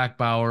 bring back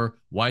Bauer.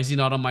 Why is he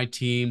not on my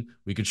team?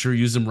 We could sure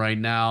use him right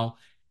now.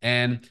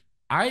 And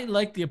I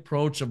like the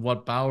approach of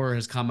what Bauer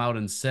has come out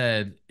and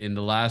said in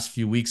the last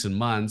few weeks and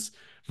months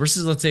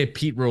versus, let's say,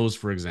 Pete Rose,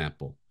 for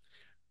example.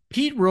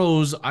 Pete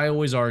Rose, I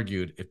always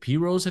argued, if Pete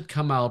Rose had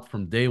come out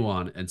from day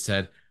one and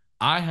said,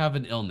 I have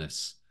an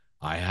illness,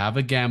 I have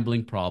a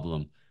gambling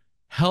problem,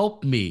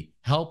 help me,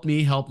 help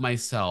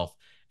myself,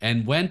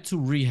 and went to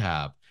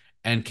rehab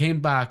and came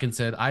back and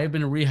said, I have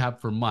been in rehab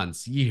for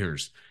months,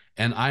 years,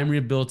 and I'm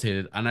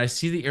rehabilitated and I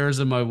see the errors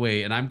of my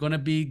way and I'm going to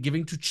be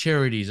giving to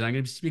charities and I'm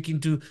going to be speaking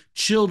to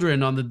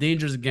children on the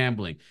dangers of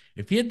gambling.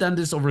 If he had done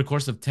this over the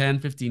course of 10,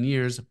 15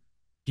 years,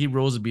 Pete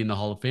Rose would be in the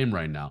Hall of Fame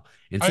right now.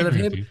 I Instead of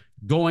agree with him you.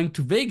 going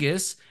to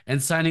Vegas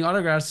and signing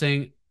autographs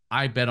saying,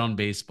 I bet on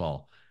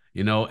baseball,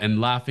 and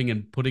laughing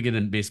and putting it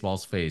in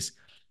baseball's face.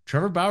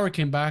 Trevor Bauer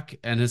came back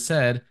and has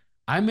said,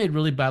 I made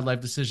really bad life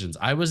decisions.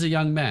 I was a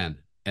young man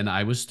and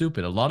I was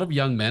stupid. A lot of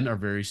young men are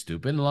very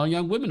stupid, and a lot of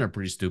young women are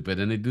pretty stupid,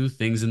 and they do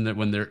things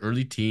when they're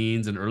early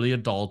teens and early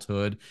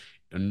adulthood,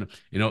 and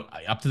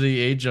up to the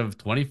age of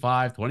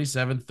 25,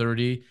 27,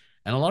 30.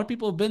 And a lot of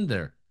people have been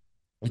there.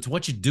 It's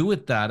what you do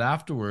with that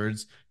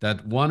afterwards,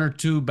 that one or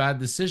two bad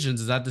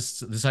decisions, is that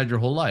decide your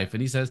whole life.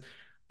 And he says,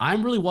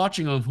 I'm really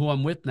watching on who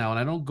I'm with now, and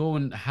I don't go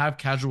and have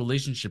casual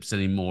relationships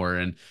anymore.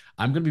 And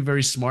I'm going to be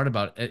very smart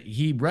about it.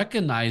 He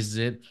recognizes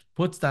it,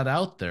 puts that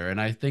out there.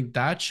 And I think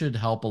that should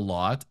help a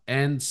lot.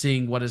 And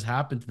seeing what has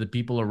happened to the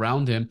people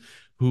around him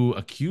who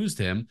accused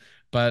him.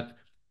 But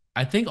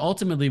I think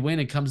ultimately, when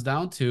it comes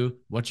down to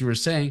what you were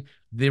saying,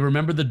 they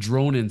remember the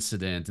drone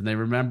incident and they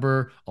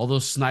remember all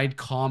those snide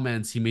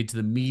comments he made to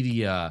the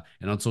media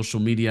and on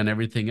social media and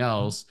everything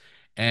else.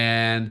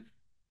 And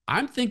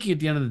I'm thinking at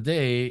the end of the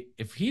day,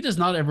 if he does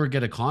not ever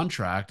get a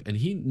contract and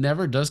he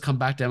never does come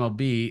back to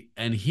MLB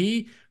and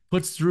he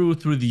puts through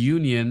the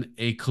union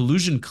a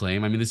collusion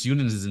claim, I mean, this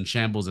union is in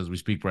shambles as we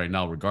speak right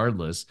now,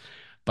 regardless.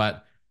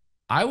 But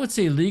I would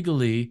say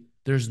legally,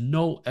 there's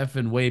no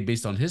effing way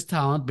based on his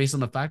talent, based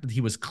on the fact that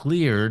he was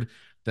cleared.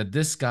 that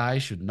this guy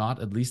should not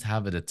at least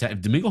have it attempt.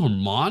 If Domingo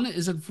Herman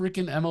is a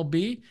freaking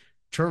MLB,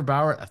 Trevor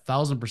Bauer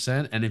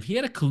 1,000%. And if he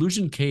had a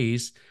collusion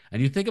case,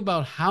 and you think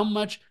about how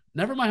much,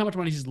 never mind how much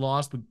money he's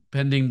lost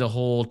pending the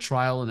whole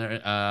trial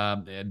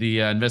and the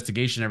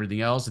investigation and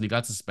everything else, and he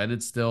got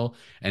suspended still,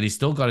 and he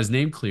still got his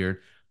name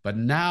cleared. But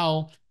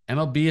now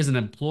MLB is an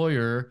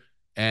employer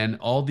and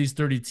all these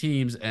 30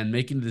 teams and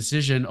making the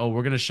decision, oh,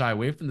 we're going to shy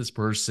away from this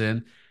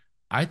person.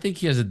 I think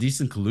he has a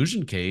decent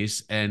collusion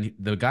case, and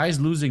the guy's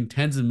losing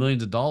tens of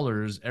millions of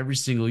dollars every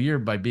single year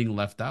by being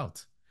left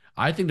out.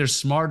 I think they're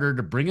smarter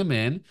to bring him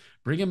in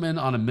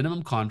on a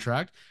minimum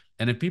contract.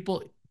 And if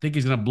people think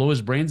he's going to blow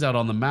his brains out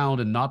on the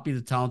mound and not be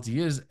the talent he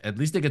is, at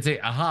least they could say,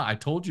 aha, I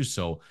told you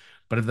so.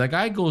 But if that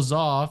guy goes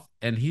off,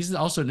 and he's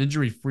also an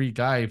injury free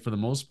guy for the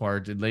most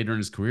part later in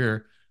his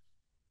career,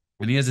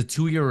 and he has a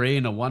 2 ERA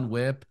and a one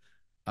whip,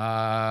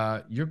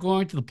 you're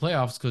going to the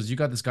playoffs because you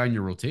got this guy in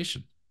your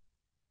rotation.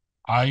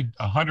 I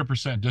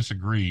 100%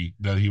 disagree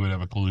that he would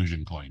have a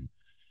collusion claim.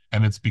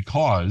 And it's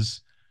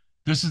because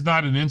this is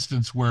not an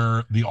instance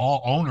where the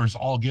all owners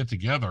all get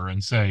together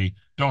and say,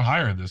 don't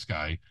hire this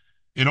guy.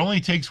 It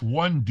only takes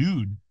one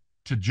dude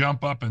to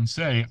jump up and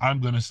say, I'm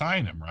going to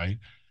sign him, right?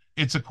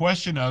 It's a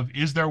question of,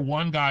 is there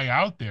one guy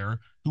out there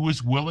who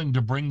is willing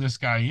to bring this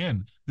guy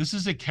in? This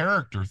is a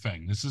character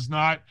thing. This is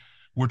not,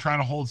 we're trying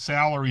to hold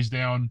salaries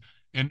down.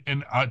 And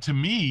to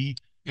me,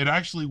 it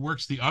actually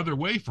works the other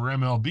way for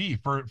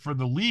MLB, for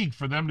the league,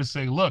 for them to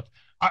say, look,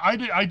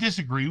 I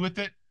disagree with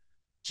it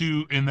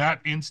to in that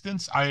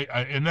instance,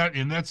 in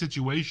that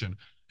situation,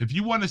 if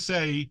you want to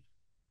say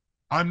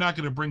I'm not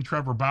going to bring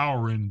Trevor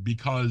Bauer in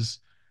because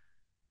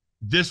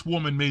this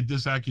woman made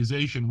this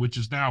accusation, which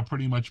has now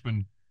pretty much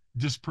been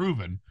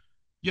disproven,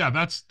 yeah,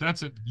 that's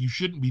it. You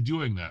shouldn't be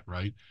doing that,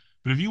 right?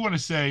 But if you want to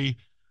say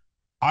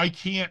I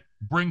can't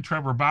bring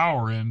Trevor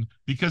Bauer in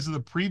because of the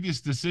previous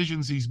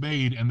decisions he's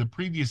made and the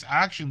previous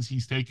actions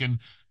he's taken,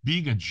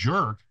 being a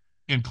jerk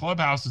in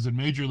clubhouses in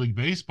Major League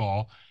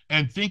Baseball,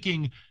 and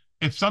thinking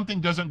if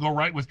something doesn't go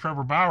right with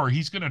Trevor Bauer,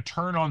 he's going to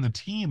turn on the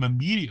team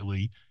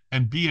immediately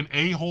and be an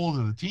a-hole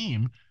to the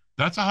team.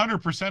 That's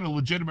 100% a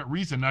legitimate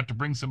reason not to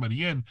bring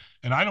somebody in.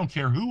 And I don't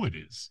care who it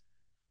is.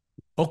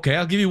 Okay,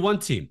 I'll give you one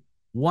team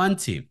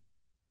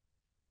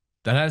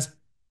that has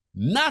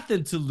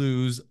nothing to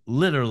lose,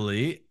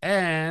 literally,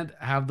 and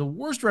have the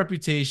worst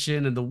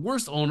reputation and the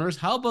worst owners.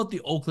 How about the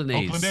Oakland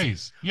Oakland A's?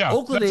 A's. Yeah,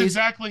 Oakland A's,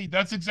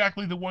 that's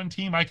exactly the one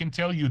team I can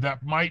tell you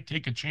that might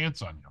take a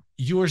chance on you.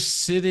 you're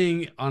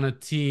sitting on a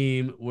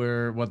team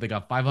where what they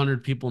got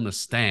 500 people in the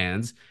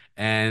stands,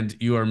 and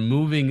you are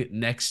moving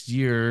next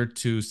year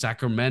to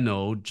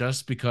Sacramento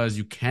just because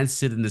you can't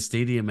sit in the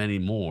stadium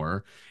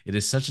anymore. It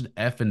is such an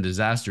effing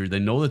disaster. They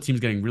know the team's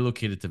getting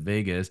relocated to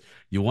Vegas.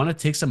 You want to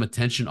take some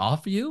attention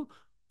off of you?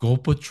 Go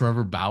put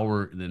Trevor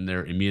Bauer in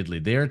there immediately.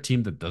 They're a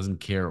team that doesn't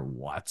care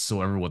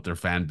whatsoever what their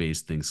fan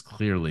base thinks,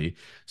 clearly.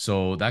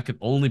 So that could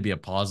only be a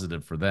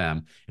positive for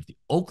them. If the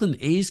Oakland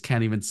A's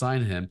can't even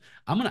sign him,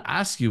 I'm going to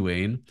ask you,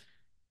 Wayne,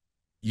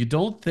 you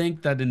don't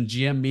think that in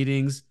GM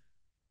meetings,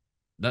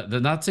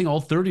 they're not saying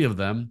all 30 of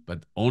them,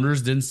 but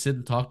owners didn't sit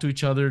and talk to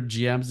each other.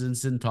 GMs didn't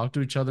sit and talk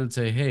to each other and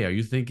say, hey, are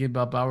you thinking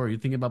about Bauer? Are you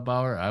thinking about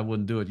Bauer? I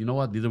wouldn't do it. You know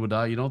what? Neither would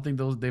I. You don't think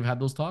they've had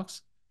those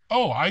talks?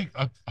 Oh, I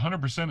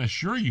 100%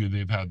 assure you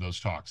they've had those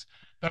talks.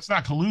 That's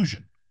not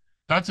collusion.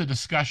 That's a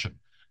discussion.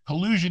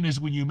 Collusion is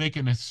when you make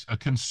a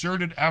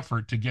concerted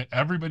effort to get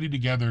everybody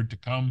together to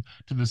come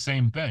to the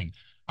same thing.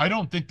 I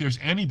don't think there's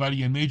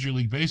anybody in Major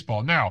League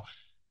Baseball. Now,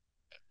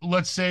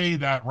 let's say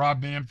that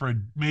Rob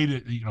Manfred made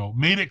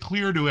it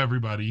clear to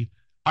everybody,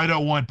 I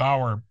don't want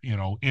Bauer,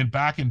 in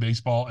back in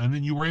baseball, and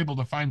then you were able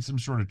to find some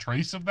sort of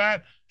trace of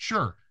that.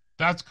 Sure,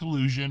 that's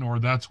collusion or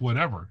that's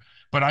whatever.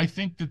 But I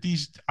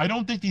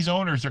don't think these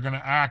owners are going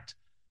to act,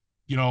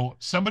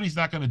 somebody's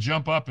not going to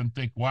jump up and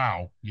think,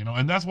 wow,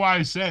 and that's why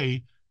I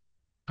say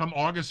come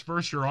August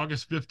 1st or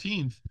August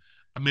 15th,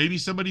 maybe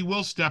somebody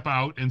will step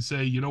out and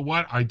say, you know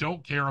what, I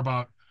don't care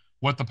about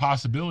what the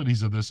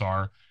possibilities of this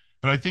are.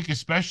 But I think,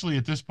 especially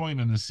at this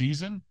point in the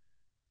season,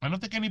 I don't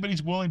think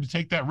anybody's willing to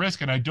take that risk.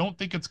 And I don't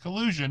think it's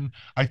collusion.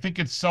 I think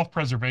it's self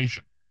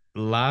preservation.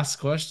 Last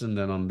question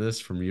then on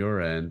this from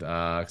your end,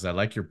 because I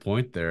like your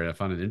point there and I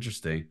found it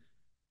interesting.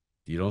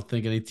 You don't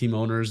think any team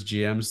owners,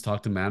 GMs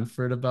talk to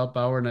Manfred about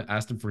Bauer and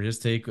asked him for his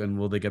take, and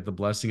will they get the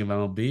blessing of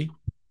MLB?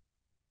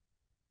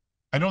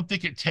 I don't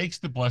think it takes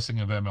the blessing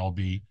of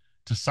MLB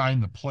to sign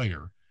the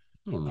player.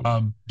 I don't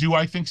know. Do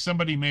I think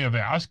somebody may have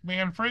asked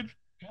Manfred?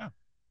 Yeah.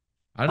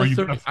 Out Are of you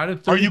 30, gonna out of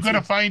are 30 you gonna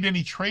teams, find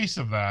any trace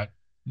of that?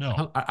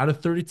 No. out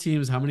of 30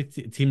 teams, how many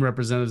team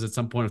representatives at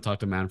some point have talked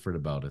to Manfred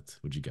about it?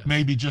 Would you guess?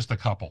 Maybe just a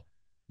couple.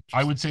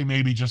 I would say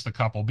maybe just a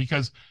couple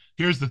because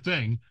here's the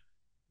thing.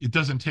 It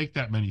doesn't take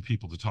that many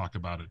people to talk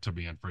about it to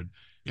Manfred.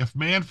 If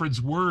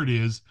Manfred's word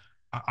is,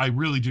 I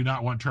really do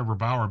not want Trevor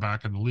Bauer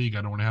back in the league,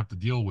 I don't want to have to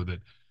deal with it.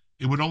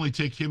 It would only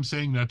take him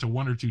saying that to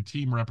one or two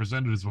team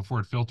representatives before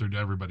it filtered to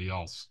everybody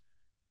else.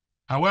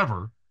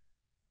 However,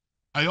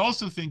 I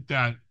also think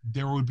that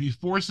there would be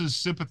forces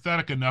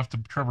sympathetic enough to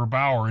Trevor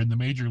Bauer in the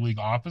major league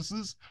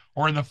offices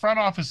or in the front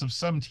office of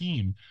some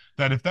team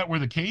that if that were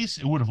the case,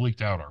 it would have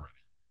leaked out already.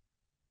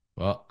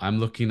 Well, I'm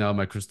looking out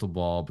my crystal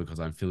ball because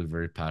I'm feeling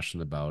very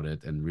passionate about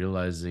it and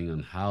realizing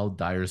on how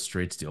dire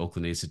straits the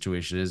Oakland A's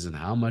situation is and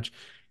how much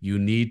you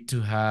need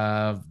to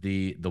have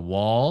the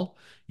wall,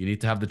 you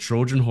need to have the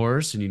Trojan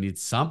horse, and you need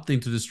something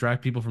to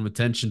distract people from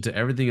attention to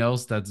everything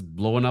else that's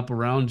blowing up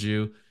around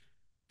you.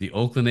 The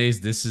Oakland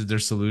A's, this is their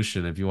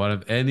solution. If you want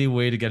to have any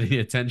way to get any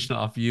attention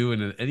off you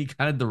in any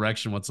kind of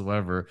direction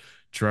whatsoever,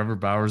 Trevor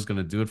Bauer is going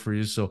to do it for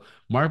you. So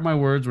mark my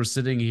words, we're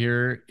sitting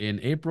here in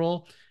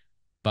April.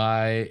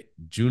 By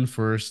June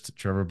 1st,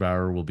 Trevor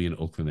Bauer will be in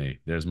Oakland A.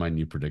 There's my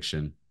new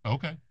prediction.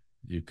 Okay.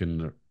 You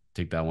can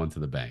take that one to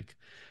the bank.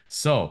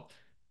 So,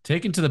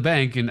 taken to the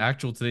bank in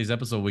actual today's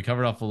episode, we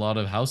covered off a lot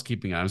of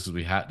housekeeping items because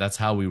we had that's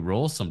how we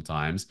roll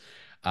sometimes.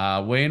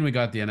 Wayne, we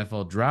got the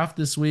NFL draft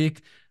this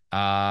week.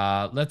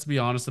 Let's be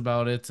honest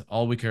about it.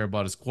 All we care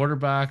about is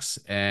quarterbacks,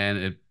 and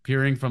it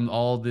appearing from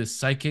all the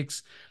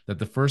psychics that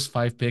the first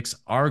five picks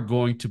are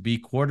going to be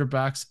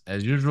quarterbacks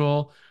as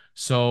usual.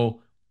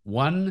 So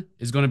one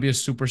is going to be a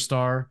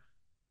superstar.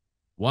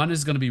 One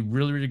is going to be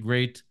really, really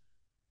great.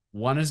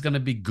 One is going to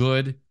be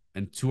good,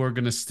 and two are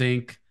going to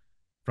stink.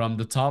 From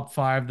the top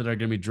five that are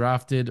going to be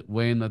drafted,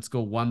 Wayne, let's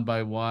go one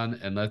by one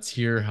and let's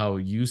hear how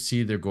you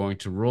see they're going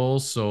to roll.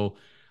 So,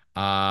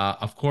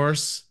 of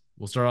course,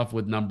 we'll start off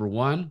with number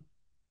one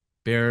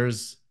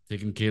Bears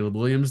taking Caleb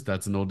Williams.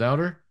 That's a no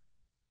doubter.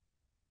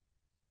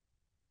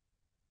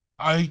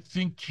 I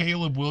think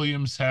Caleb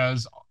Williams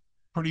has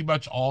pretty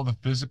much all the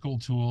physical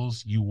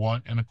tools you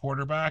want in a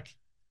quarterback,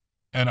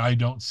 and I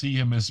don't see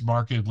him as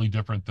markedly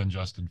different than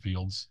Justin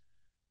Fields.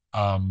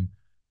 Um,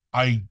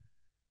 I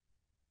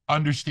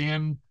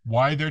understand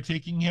why they're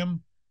taking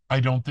him. I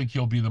don't think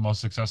he'll be the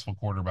most successful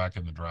quarterback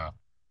in the draft.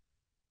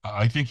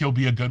 I think he'll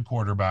be a good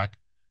quarterback.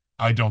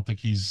 I don't think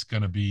he's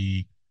going to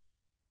be,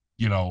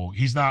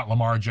 he's not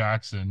Lamar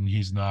Jackson.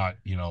 He's not,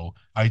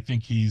 I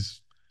think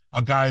he's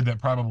a guy that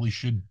probably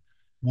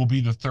will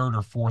be the third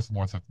or fourth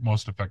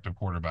most effective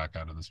quarterback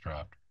out of this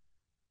draft.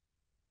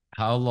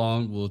 How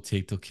long will it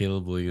take till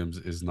Caleb Williams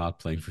is not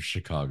playing for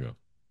Chicago?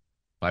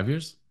 5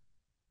 years?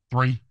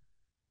 Three.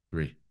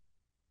 Three.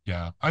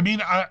 Yeah. I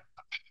mean, I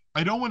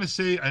don't want to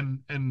say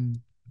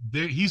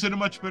he's in a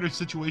much better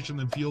situation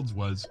than Fields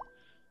was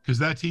because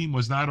that team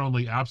was not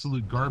only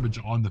absolute garbage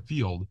on the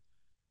field,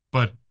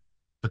 but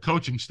the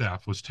coaching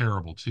staff was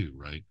terrible too,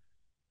 right?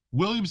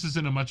 Williams is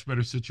in a much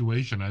better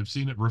situation. I've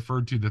seen it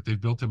referred to that they've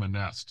built him a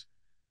nest.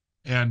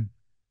 And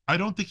I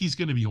don't think he's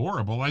going to be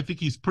horrible. I think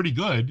he's pretty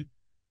good.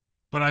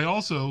 But I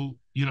also,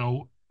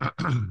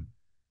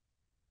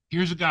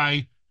 here's a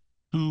guy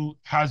who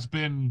has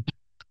been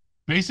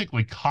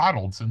basically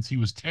coddled since he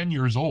was 10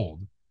 years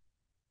old.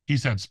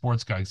 He's had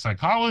sports guy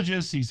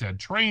psychologists, he's had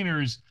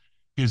trainers.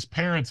 His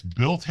parents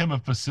built him a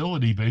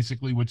facility,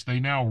 basically, which they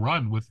now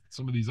run with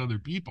some of these other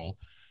people.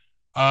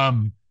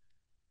 Um,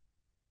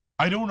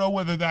 I don't know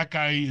whether that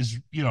guy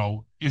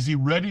is he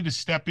ready to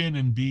step in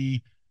and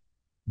be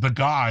the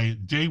guy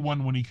day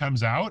one when he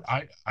comes out?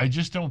 I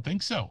just don't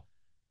think so.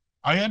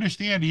 I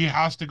understand he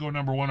has to go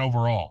number one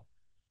overall.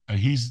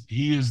 He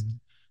is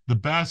the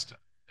best,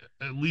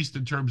 at least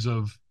in terms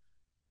of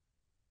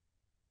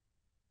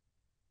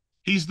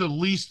he's the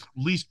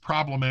least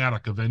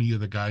problematic of any of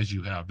the guys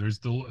you have. There's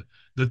the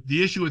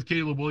issue with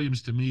Caleb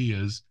Williams to me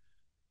is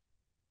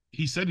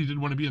he said he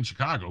didn't want to be in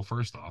Chicago,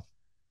 first off,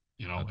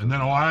 That and then,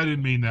 doesn't oh, help. I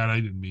didn't mean that. I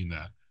didn't mean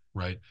that.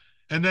 Right.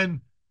 And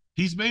then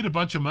he's made a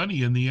bunch of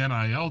money in the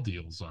NIL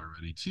deals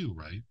already, too.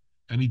 Right.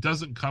 And he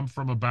doesn't come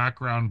from a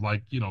background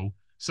like,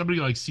 somebody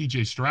like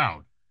CJ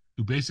Stroud,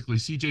 who basically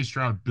CJ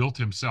Stroud built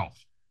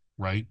himself.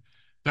 Right.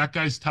 That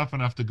guy's tough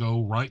enough to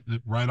go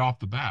right off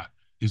the bat.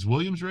 Is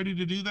Williams ready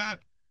to do that?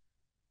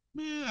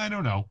 I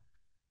don't know.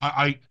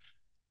 I,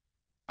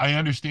 I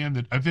understand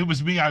that if it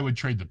was me, I would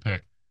trade the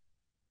pick.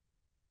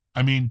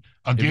 I mean,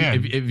 If you,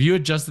 if, again, if you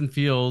had Justin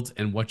Fields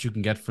and what you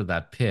can get for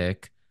that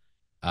pick,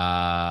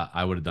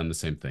 I would have done the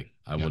same thing.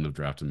 I yeah. wouldn't have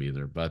drafted him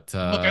either. But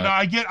Look, and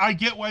I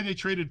get why they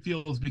traded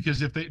Fields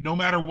because if they no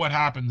matter what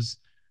happens,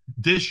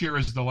 this year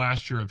is the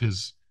last year of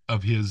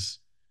his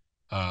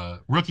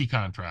rookie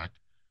contract.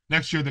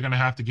 Next year they're going to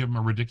have to give him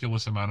a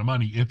ridiculous amount of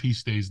money if he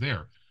stays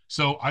there.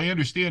 So I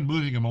understand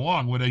moving him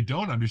along. What I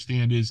don't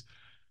understand is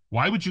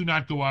why would you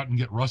not go out and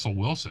get Russell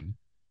Wilson?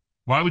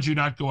 Why would you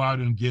not go out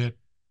and get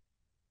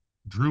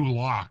Drew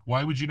Lock?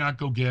 Why would you not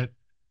go get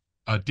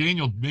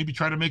Daniel? Maybe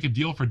try to make a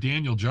deal for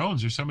Daniel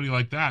Jones or somebody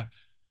like that.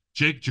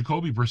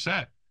 Jacoby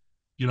Brissett.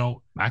 You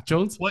know, Mac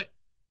Jones? play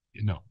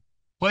no,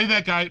 play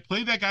that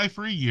guy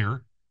for a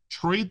year.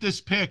 Trade this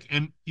pick,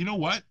 and you know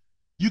what?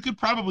 You could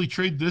probably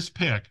trade this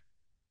pick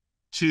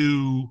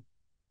to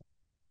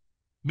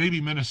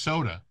maybe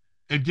Minnesota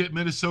and get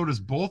Minnesota's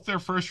both their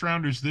first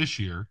rounders this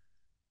year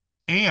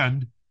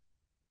and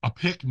a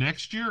pick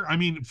next year. I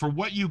mean, for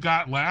what you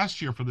got last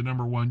year for the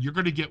number one, you're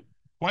going to get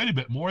quite a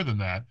bit more than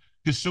that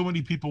because so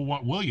many people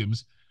want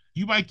Williams.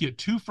 You might get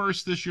two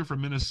firsts this year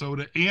from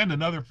Minnesota and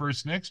another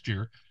first next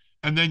year.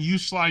 and then you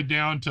slide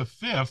down to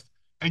fifth,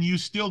 and you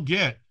still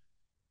get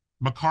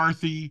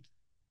McCarthy,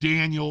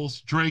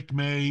 Daniels, Drake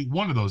Maye,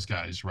 one of those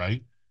guys,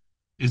 right?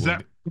 Is We'll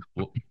that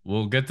get,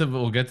 we'll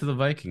get to the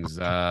Vikings.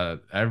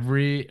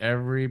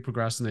 Every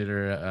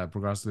procrastinator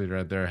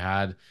out there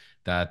had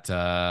that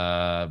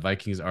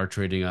Vikings are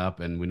trading up,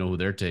 and we know who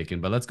they're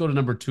taking. But let's go to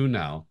number two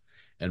now,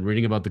 and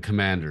reading about the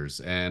Commanders.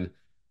 And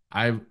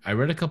I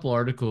read a couple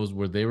articles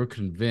where they were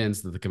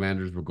convinced that the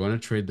Commanders were going to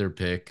trade their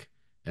pick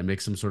and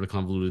make some sort of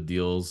convoluted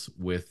deals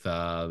with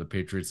the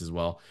Patriots as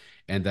well,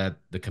 and that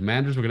the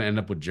Commanders were going to end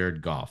up with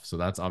Jared Goff. So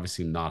that's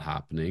obviously not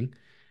happening,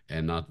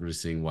 and not really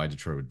seeing why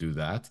Detroit would do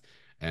that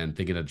and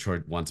thinking that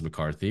Detroit wants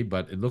McCarthy,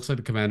 but it looks like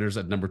the Commanders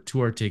at number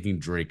two are taking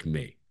Drake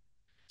Maye.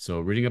 So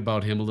reading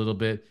about him a little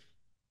bit,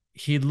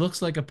 he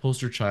looks like a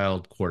poster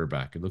child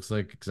quarterback. It looks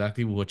like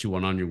exactly what you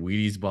want on your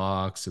Wheaties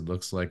box. It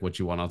looks like what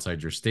you want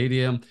outside your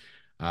stadium.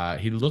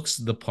 He looks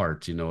the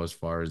part, as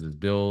far as his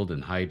build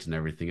and height and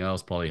everything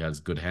else. Probably has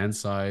good hand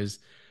size.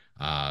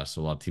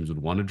 So a lot of teams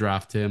would want to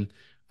draft him.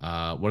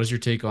 What is your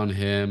take on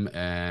him?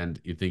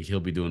 And you think he'll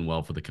be doing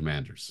well for the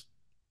Commanders?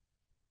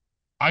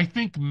 I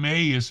think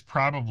May is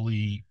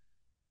probably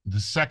the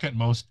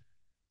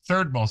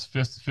third most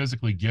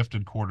physically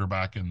gifted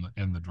quarterback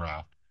in the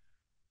draft.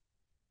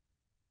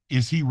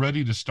 Is he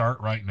ready to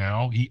start right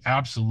now? He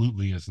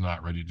absolutely is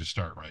not ready to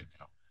start right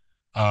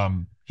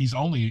now. He's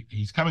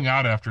coming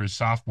out after his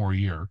sophomore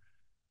year.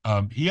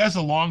 He has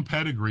a long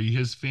pedigree.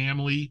 His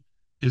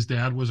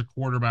dad was a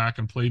quarterback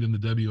and played in the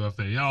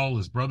WFAL.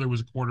 His brother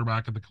was a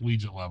quarterback at the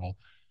collegiate level.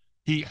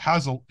 He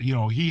has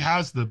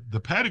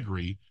the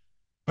pedigree,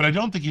 but I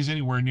don't think he's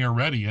anywhere near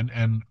ready.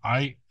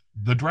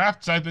 The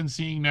drafts I've been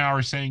seeing now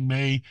are saying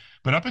May,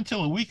 but up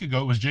until a week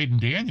ago, it was Jayden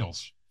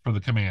Daniels for the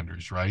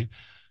Commanders, right?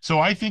 So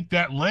I think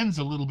that lends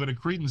a little bit of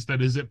credence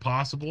that is it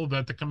possible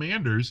that the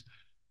Commanders,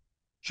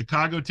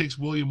 Chicago takes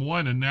Williams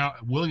one, and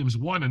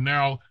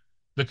now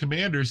the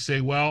Commanders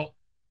say, well,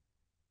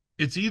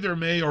 it's either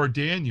May or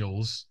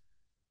Daniels.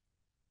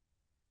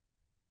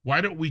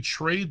 Why don't we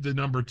trade the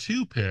number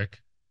two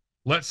pick,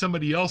 let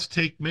somebody else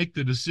make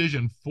the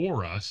decision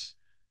for us?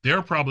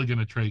 They're probably going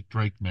to trade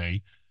Drake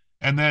Maye.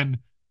 And then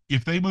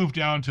if they move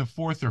down to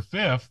fourth or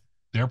fifth,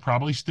 they're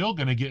probably still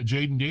going to get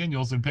Jayden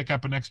Daniels and pick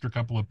up an extra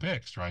couple of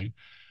picks, right?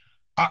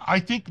 I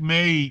think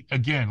May,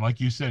 again, like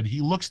you said, he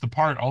looks the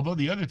part. Although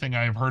the other thing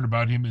I have heard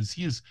about him is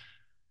he is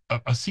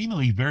a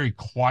seemingly very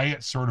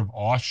quiet, sort of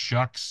aw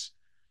shucks,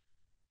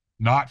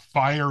 not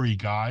fiery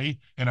guy.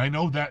 And I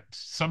know that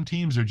some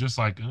teams are just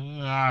like,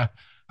 I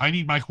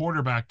need my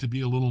quarterback to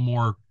be a little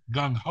more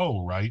gung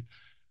ho, right?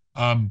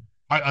 Um,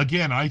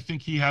 I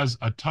think he has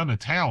a ton of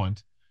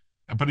talent,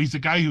 but he's a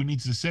guy who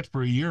needs to sit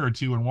for a year or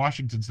two, and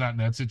Washington's not in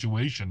that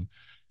situation.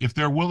 If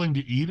they're willing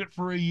to eat it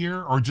for a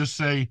year, or just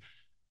say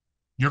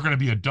you're going to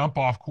be a dump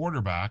off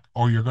quarterback,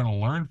 or you're going to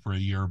learn for a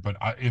year, but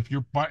if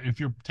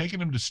you're taking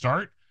him to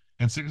start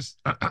and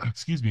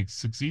excuse me,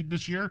 succeed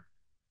this year,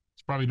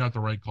 it's probably not the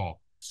right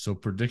call. So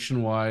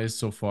prediction wise,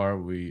 so far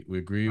we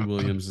agree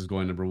Williams is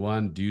going number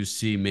one. Do you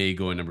see May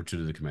going number two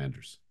to the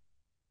Commanders?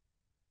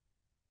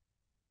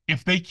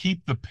 If they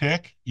keep the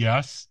pick,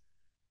 yes.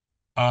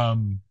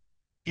 Um,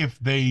 if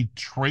they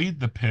trade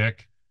the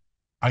pick,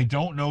 I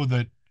don't know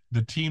that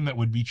the team that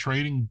would be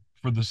trading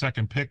for the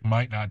second pick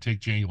might not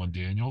take Jayden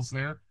Daniels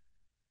there.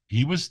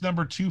 He was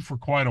number two for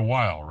quite a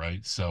while,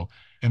 right? So,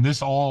 and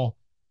this all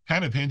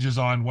kind of hinges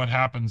on what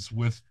happens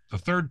with the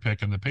third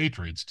pick and the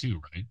Patriots too,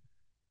 right?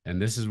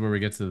 And this is where we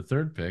get to the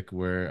third pick,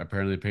 where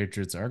apparently the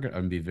Patriots are going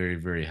to be very,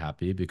 very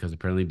happy because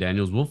apparently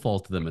Daniels will fall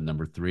to them at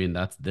number three, and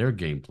that's their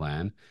game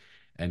plan.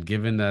 And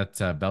given that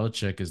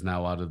Belichick is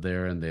now out of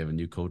there and they have a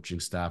new coaching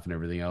staff and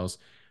everything else,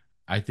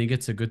 I think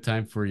it's a good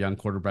time for a young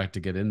quarterback to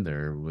get in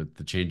there with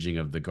the changing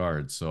of the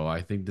guard. So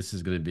I think this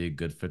is going to be a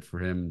good fit for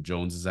him.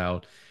 Jones is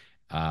out.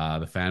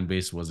 The fan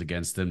base was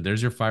against him.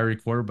 There's your fiery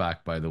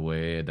quarterback, by the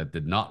way, that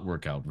did not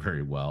work out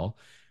very well.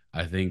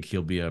 I think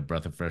he'll be a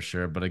breath of fresh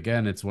air. But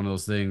again, it's one of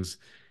those things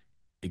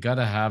you got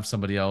to have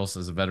somebody else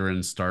as a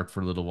veteran start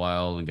for a little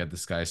while and get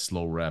this guy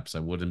slow reps. I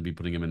wouldn't be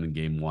putting him in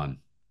game one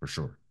for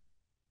sure.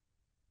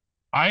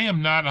 I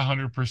am not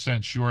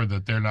 100% sure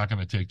that they're not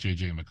going to take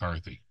JJ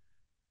McCarthy.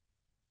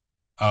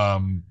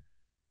 Um,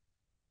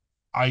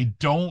 I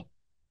don't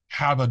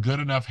have a good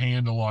enough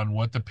handle on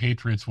what the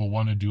Patriots will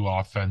want to do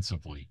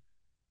offensively,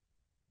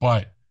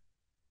 but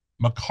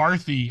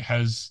McCarthy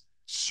has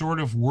sort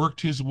of worked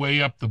his way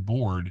up the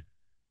board.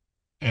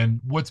 And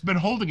what's been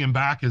holding him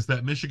back is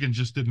that Michigan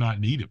just did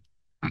not need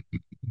him.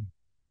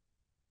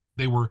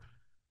 They were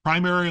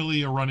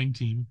primarily a running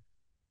team,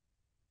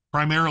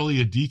 primarily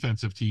a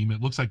defensive team.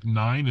 It looks like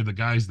 9 of the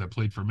guys that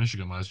played for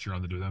Michigan last year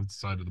on the defensive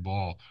side of the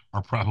ball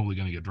are probably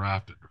going to get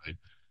drafted, right?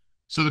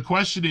 So the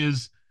question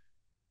is,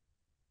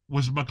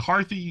 was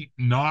McCarthy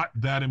not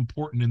that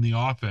important in the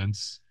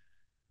offense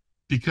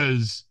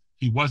because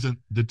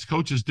the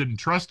coaches didn't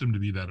trust him to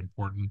be that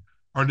important,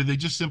 or did they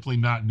just simply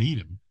not need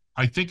him?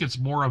 I think it's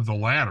more of the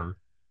latter.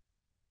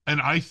 And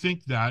I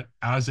think that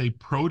as a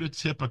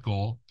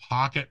prototypical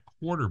pocket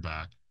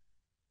quarterback,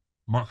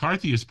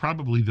 McCarthy is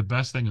probably the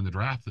best thing in the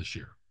draft this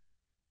year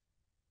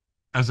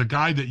as a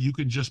guy that you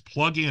can just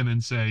plug in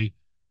and say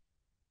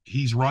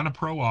he's run a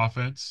pro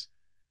offense.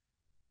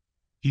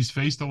 He's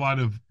faced a lot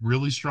of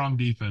really strong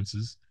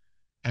defenses,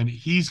 and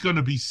he's going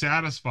to be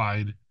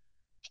satisfied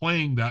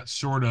playing that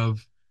sort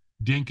of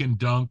dink and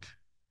dunk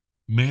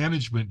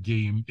management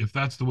game if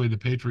that's the way the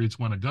Patriots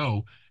want to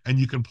go, and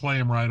you can play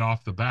him right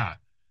off the bat.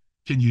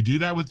 Can you do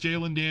that with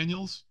Jayden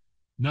Daniels?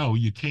 No,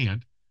 you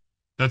can't.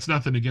 That's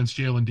nothing against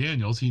Jayden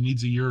Daniels. He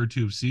needs a year or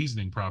two of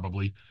seasoning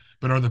probably.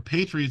 But are the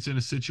Patriots in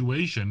a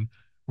situation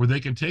where they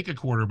can take a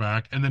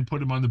quarterback and then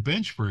put him on the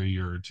bench for a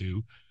year or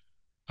two?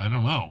 I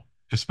don't know.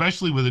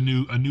 Especially with a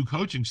new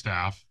coaching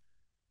staff,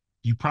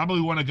 you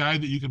probably want a guy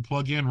that you can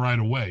plug in right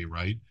away,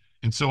 right?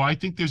 And so I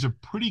think there's a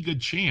pretty good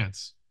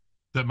chance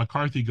that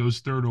McCarthy goes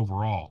third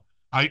overall.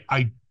 I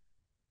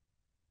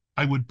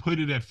would put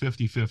it at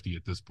 50-50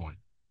 at this point.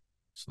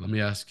 So let me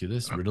ask you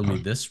this, riddle me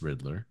this,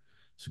 Riddler.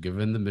 So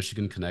given the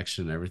Michigan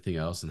connection and everything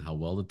else and how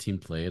well the team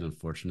played,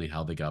 unfortunately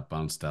how they got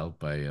bounced out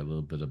by a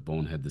little bit of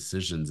bonehead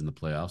decisions in the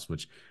playoffs,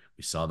 which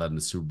we saw that in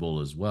the Super Bowl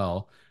as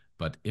well.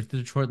 But if the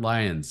Detroit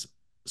Lions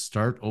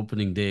start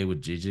opening day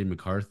with JJ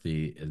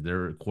McCarthy,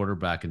 their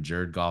quarterback and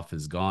Jared Goff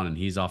is gone and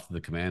he's off to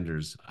the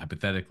Commanders,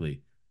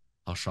 hypothetically,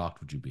 how shocked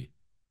would you be?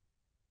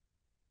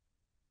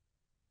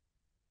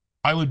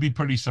 I would be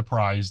pretty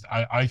surprised.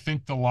 I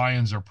think the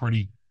Lions are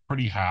pretty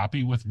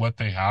happy with what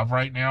they have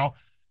right now.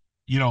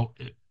 You know,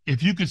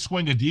 if you could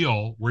swing a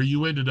deal where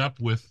you ended up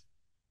with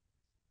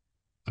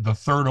the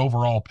third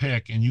overall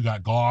pick and you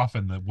got Goff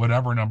and the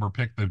whatever number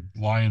pick the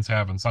Lions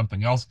have and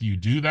something else, do you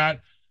do that?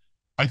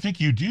 I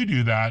think you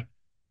do that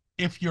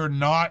if you're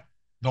not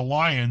the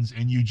Lions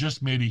and you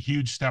just made a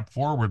huge step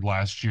forward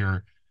last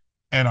year.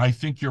 And I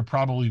think you're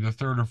probably the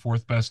third or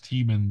fourth best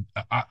team. And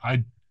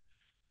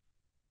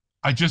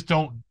I just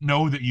don't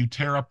know that you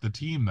tear up the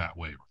team that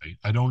way, right?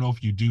 I don't know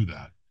if you do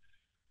that.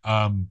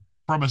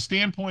 From a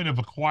standpoint of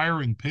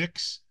acquiring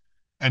picks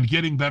and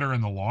getting better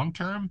in the long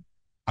term,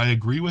 I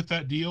agree with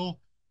that deal.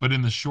 But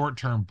in the short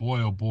term,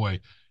 boy, oh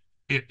boy,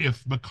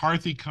 if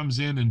McCarthy comes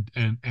in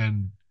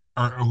and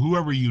or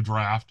whoever you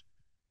draft,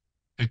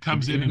 it It'd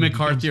comes be in and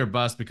McCarthy becomes or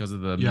bust because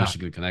of the yeah,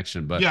 Michigan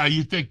connection, but yeah,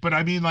 you think. But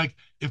I mean, like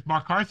if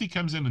McCarthy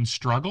comes in and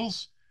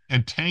struggles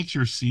and tanks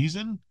your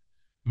season,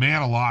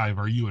 man alive,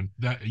 are you in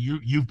that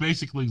you've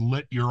basically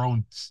lit your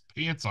own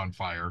pants on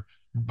fire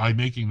by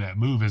making that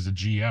move as a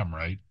GM,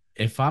 right?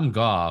 if I'm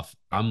Goff,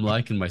 I'm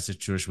liking my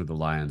situation with the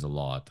Lions a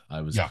lot.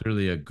 I was Yeah.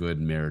 clearly a good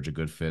marriage, a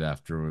good fit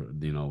after,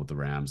 with the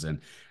Rams.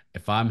 And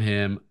if I'm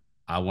him,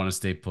 I want to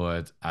stay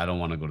put. I don't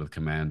want to go to the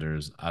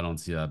Commanders. I don't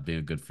see that being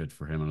a good fit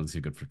for him. I don't see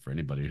a good fit for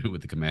anybody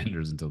with the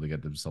Commanders until they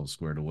get themselves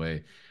squared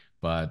away.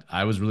 But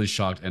I was really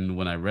shocked. And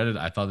when I read it,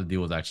 I thought the deal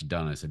was actually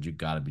done. I said, you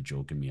got to be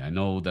joking me. I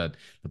know that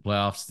the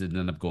playoffs didn't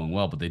end up going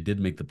well, but they did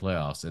make the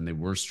playoffs and they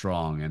were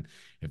strong. And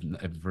if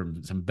for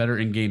some better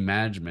in-game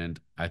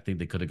management, I think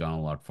they could have gone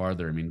a lot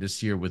farther. I mean,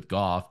 this year with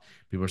Goff,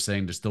 people are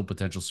saying there's still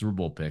potential Super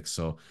Bowl picks.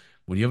 So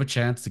when you have a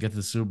chance to get to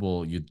the Super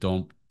Bowl, you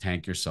don't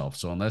tank yourself.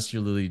 So unless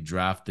you're literally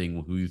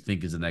drafting who you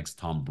think is the next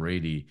Tom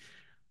Brady,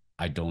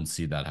 I don't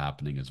see that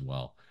happening as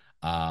well.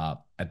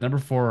 At number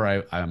four,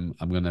 I'm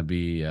gonna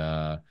be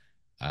a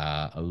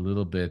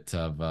little bit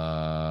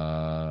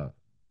of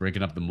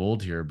breaking up the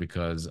mold here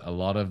because a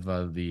lot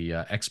of the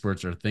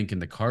experts are thinking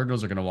the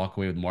Cardinals are going to walk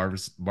away with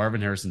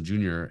Marvin Harrison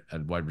Jr.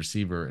 at wide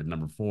receiver at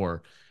number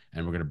four,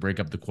 and we're going to break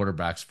up the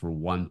quarterbacks for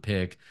one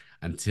pick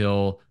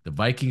until the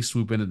Vikings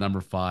swoop in at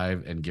number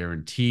five and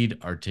guaranteed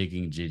are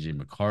taking JJ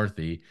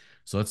McCarthy.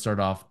 So let's start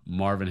off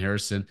Marvin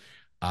Harrison.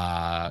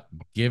 Uh,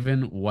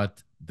 Given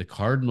what the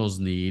Cardinals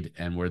need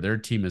and where their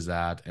team is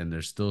at, and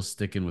they're still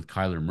sticking with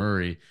Kyler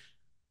Murray,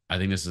 I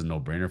think this is a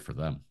no-brainer for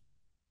them.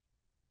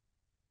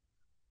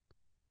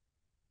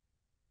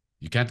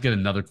 You can't get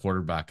another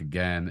quarterback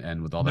again,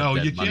 and with all that No,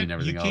 dead you money can't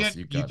and you everything else, can't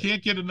you you got it.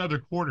 can't get another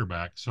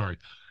quarterback. Sorry.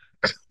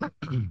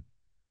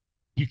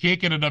 You can't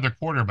get another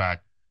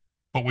quarterback.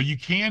 But what you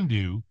can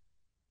do,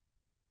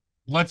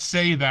 let's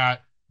say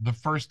that the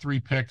first three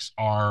picks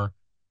are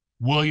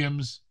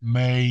Williams,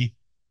 May,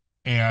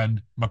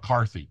 and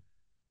McCarthy.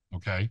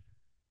 Okay.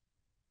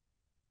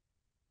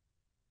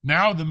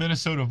 Now the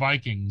Minnesota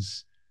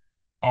Vikings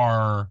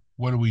are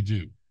what do we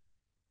do?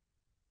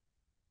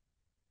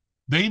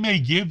 They may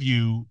give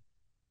you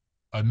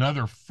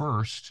another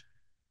first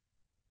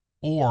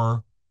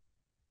or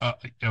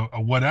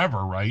a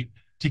whatever, right?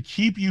 To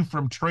keep you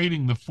from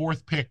trading the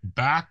fourth pick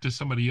back to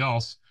somebody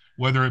else,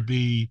 whether it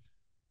be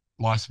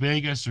Las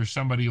Vegas or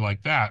somebody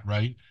like that,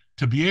 right?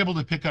 To be able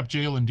to pick up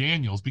Jayden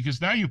Daniels, because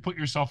now you put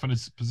yourself in a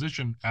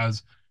position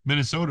as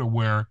Minnesota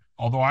where,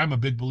 although I'm a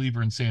big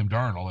believer in Sam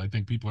Darnold, I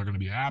think people are going to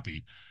be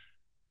happy.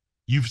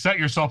 You've set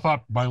yourself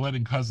up by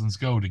letting Cousins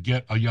go to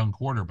get a young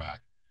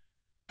quarterback.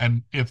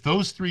 And if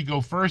those three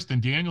go first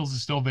and Daniels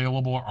is still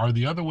available, or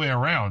the other way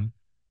around,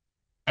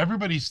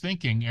 everybody's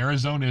thinking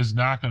Arizona is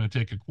not going to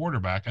take a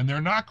quarterback, and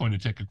they're not going to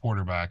take a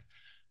quarterback.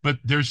 But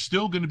there's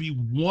still going to be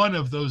one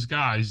of those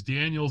guys,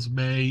 Daniels,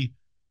 May,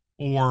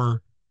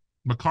 or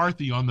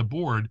McCarthy on the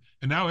board.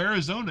 And now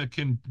Arizona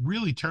can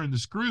really turn the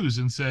screws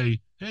and say,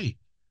 hey,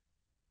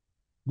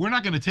 we're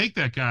not going to take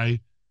that guy,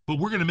 but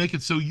we're going to make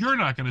it so you're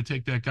not going to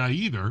take that guy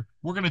either.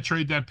 We're going to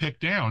trade that pick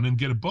down and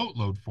get a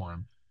boatload for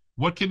him.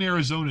 What can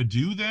Arizona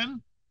do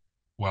then?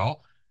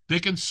 Well, they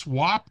can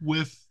swap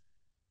with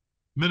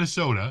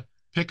Minnesota,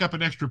 pick up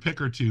an extra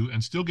pick or two,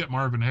 and still get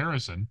Marvin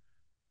Harrison,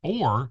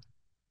 or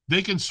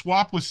they can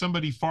swap with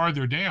somebody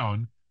farther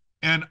down.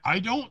 And I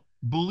don't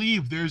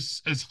believe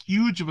there's as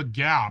huge of a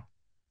gap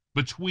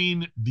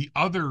between the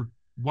other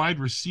wide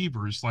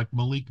receivers like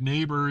Malik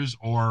Neighbors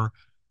or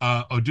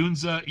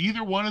Odunza,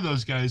 either one of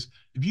those guys.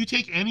 If you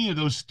take any of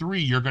those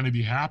three, you're going to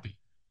be happy.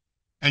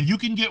 And you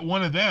can get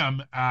one of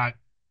them at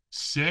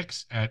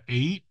 6, at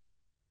 8,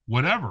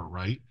 whatever,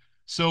 right?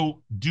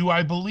 So do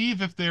I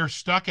believe if they're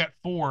stuck at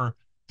 4,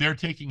 they're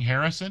taking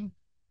Harrison?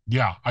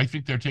 Yeah, I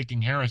think they're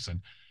taking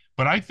Harrison.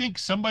 But I think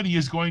somebody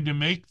is going to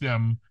make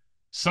them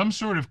some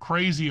sort of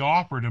crazy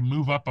offer to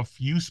move up a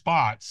few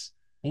spots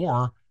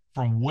or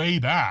from way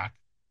back,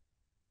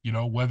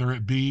 whether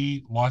it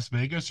be Las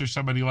Vegas or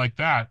somebody like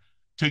that,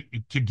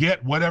 to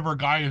get whatever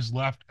guy is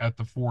left at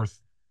the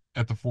fourth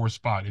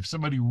spot. If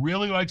somebody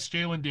really likes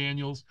Jayden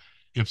Daniels,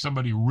 if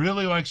somebody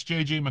really likes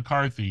JJ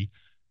McCarthy,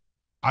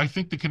 I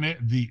think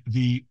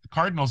the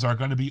Cardinals are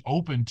going to be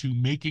open to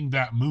making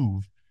that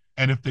move.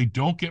 And if they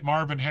don't get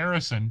Marvin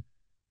Harrison,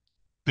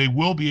 they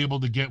will be able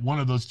to get one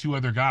of those two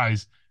other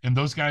guys, and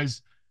those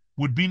guys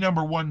would be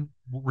number one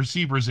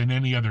receivers in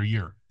any other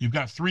year. You've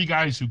got three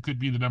guys who could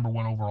be the number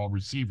one overall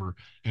receiver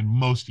in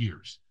most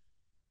years.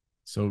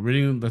 So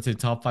reading, let's say,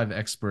 top five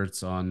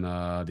experts on the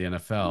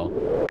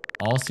NFL,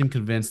 all seem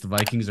convinced the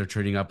Vikings are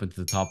trading up into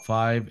the top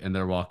five and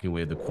they're walking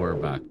away with the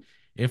quarterback.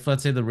 If,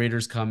 let's say, the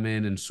Raiders come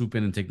in and swoop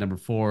in and take number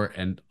four,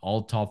 and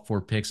all top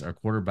four picks are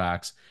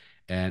quarterbacks,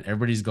 and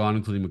everybody's gone,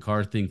 including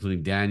McCarthy,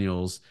 including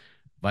Daniels,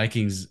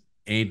 Vikings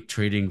ain't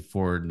trading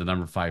for the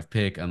number five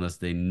pick unless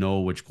they know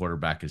which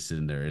quarterback is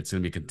sitting there. It's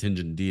going to be a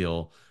contingent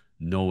deal,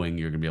 knowing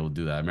you're going to be able to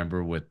do that. I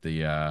remember with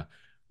the,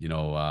 you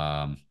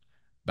know,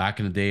 back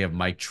in the day of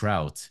Mike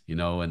Trout,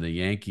 and the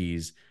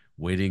Yankees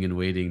waiting and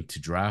waiting to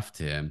draft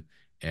him.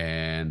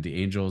 And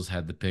the Angels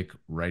had the pick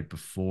right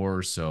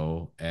before.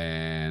 So,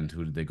 and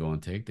who did they go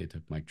and take? They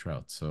took Mike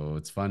Trout. So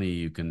it's funny.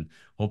 You can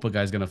hope a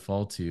guy's going to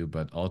fall to you,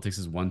 but all it takes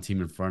is one team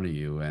in front of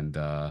you. And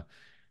I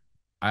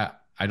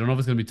don't know if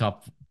it's going to be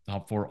top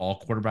four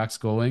all quarterbacks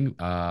going.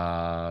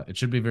 It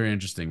should be very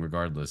interesting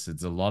regardless.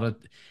 It's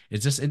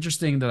just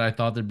interesting that I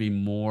thought there'd be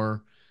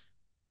more,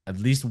 at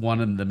least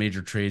one of the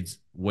major trades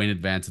way in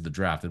advance of the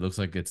draft. It looks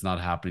like it's not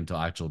happening till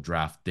actual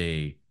draft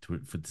day to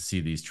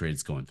see these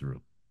trades going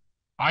through.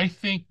 I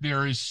think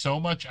there is so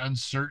much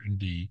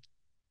uncertainty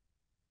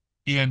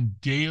in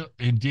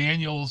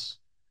Daniels,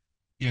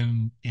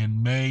 in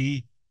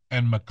May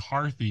and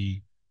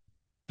McCarthy,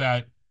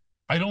 that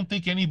I don't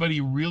think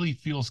anybody really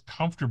feels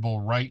comfortable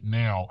right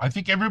now. I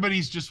think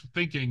everybody's just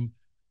thinking,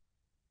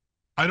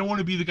 I don't want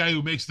to be the guy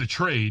who makes the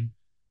trade,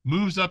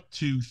 moves up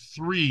to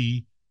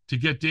 3 to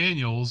get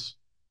Daniels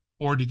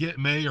or to get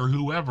May or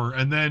whoever,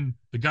 and then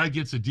the guy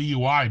gets a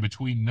DUI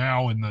between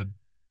now and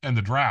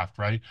the draft,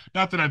 right?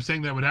 Not that I'm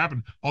saying that would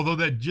happen, although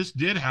that just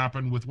did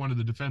happen with one of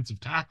the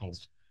defensive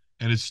tackles,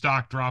 and his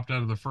stock dropped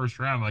out of the first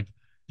round. Like,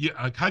 yeah,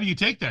 like, how do you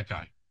take that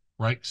guy?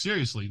 Right?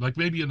 Seriously, like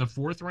maybe in the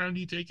fourth round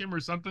you take him or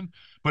something.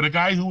 But a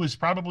guy who was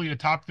probably a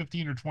top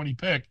 15 or 20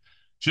 pick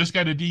just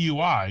got a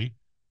DUI,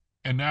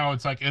 and now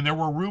it's like, and there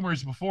were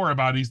rumors before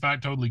about he's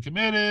not totally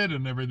committed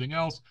and everything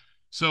else.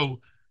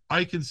 So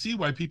I can see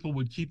why people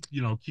would keep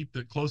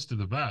that close to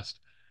the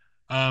vest.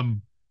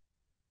 Um,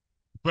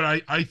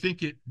 but I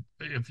think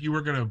if you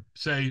were going to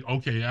say,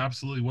 okay,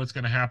 absolutely, what's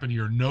going to happen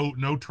here?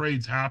 No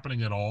trades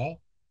happening at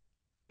all.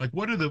 Like,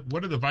 what are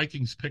the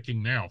Vikings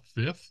picking now?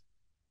 Fifth?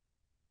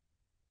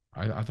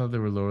 I thought they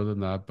were lower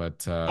than that,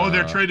 but Oh,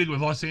 they're trading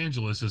with Los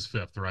Angeles as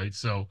fifth, right?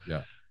 So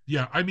yeah,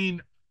 yeah, I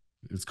mean,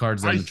 it's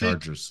Cards I then the think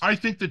Chargers. I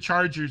think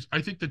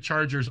the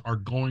Chargers are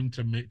going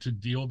to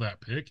deal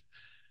that pick.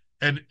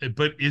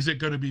 But is it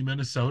going to be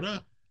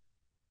Minnesota?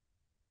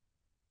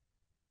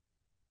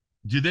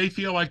 Do they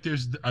feel like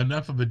there's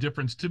enough of a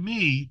difference? To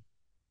me,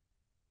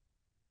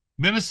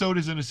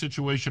 Minnesota's in a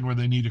situation where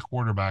they need a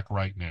quarterback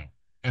right now,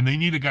 and they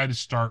need a guy to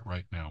start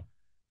right now.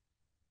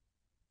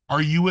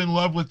 Are you in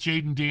love with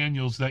Jayden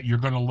Daniels that you're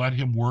going to let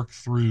him work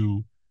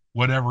through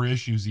whatever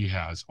issues he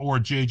has, or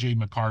JJ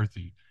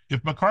McCarthy?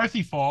 If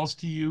McCarthy falls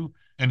to you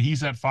and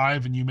he's at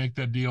 5 and you make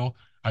that deal,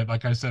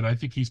 like I said, I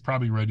think he's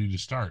probably ready to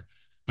start.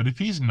 But if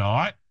he's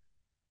not,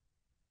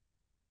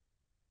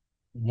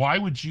 why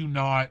would you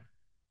not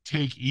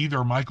take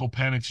either Michael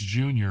Penix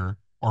Jr.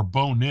 or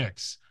Bo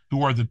Nix,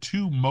 who are the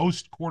two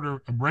most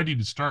ready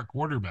to start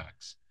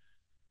quarterbacks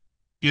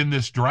in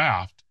this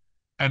draft?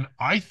 And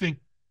I think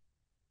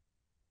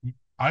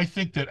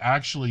that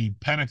actually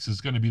Penix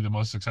is going to be the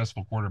most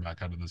successful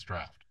quarterback out of this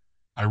draft.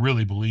 I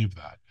really believe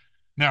that.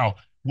 Now,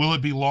 will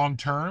it be long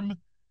term?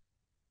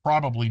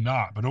 Probably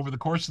not. But over the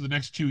course of the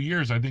next 2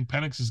 years, I think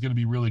Penix is going to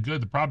be really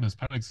good. The problem is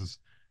Penix is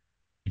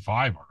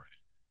 5 already,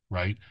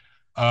 right?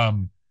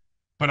 Um,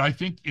 But I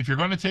think if you're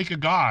going to take a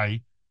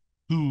guy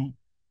who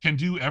can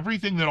do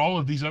everything that all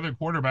of these other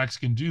quarterbacks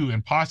can do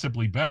and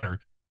possibly better,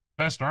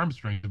 best arm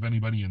strength of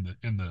anybody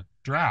in the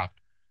draft.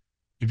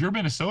 If you're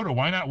Minnesota,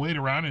 why not wait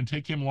around and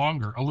take him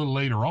longer a little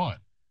later on?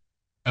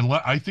 And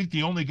I think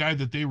the only guy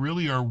that they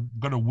really are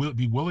going to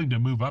be willing to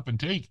move up and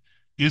take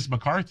is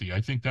McCarthy.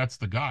 I think that's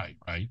the guy,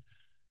 right?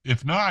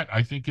 If not,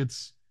 I think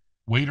it's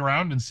wait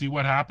around and see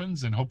what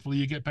happens, and hopefully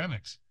you get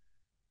Penix.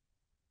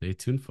 Stay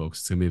tuned, folks.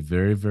 It's going to be a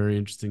very, very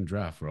interesting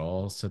draft. We're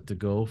all set to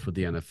go for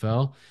the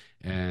NFL.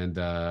 And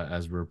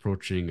as we're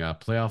approaching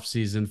playoff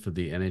season for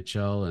the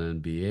NHL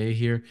and NBA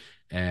here,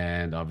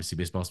 and obviously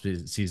baseball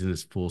season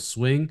is full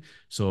swing.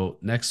 So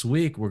next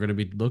week, we're going to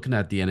be looking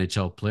at the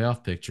NHL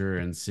playoff picture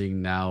and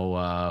seeing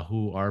now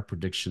who our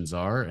predictions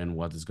are and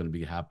what is going to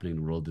be happening in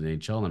the world of the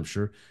NHL. And I'm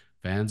sure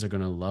fans are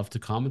going to love to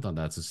comment on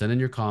that. So send in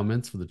your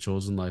comments for the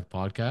Chosen Life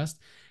podcast.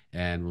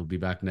 And we'll be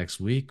back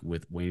next week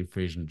with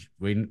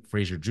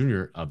Frazer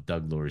Jr. of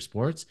Doug Laurie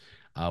Sports.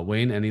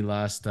 Wayne, any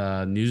last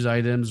news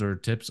items or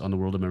tips on the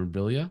world of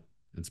memorabilia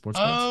and sports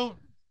cards? Oh,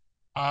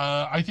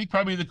 I think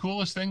probably the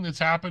coolest thing that's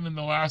happened in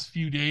the last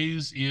few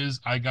days is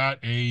I got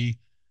a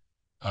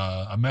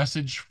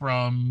message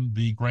from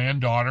the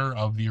granddaughter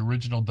of the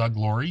original Doug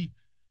Laurie,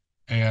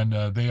 and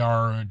they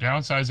are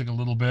downsizing a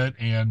little bit,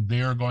 and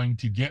they are going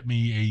to get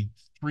me a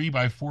 3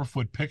 by 4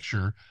 foot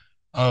picture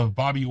of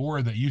Bobby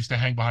Orr that used to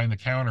hang behind the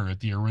counter at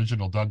the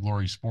original Doug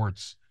Laurie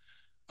Sports,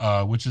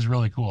 which is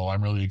really cool.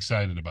 I'm really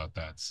excited about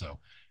that. So,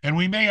 and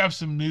we may have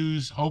some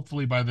news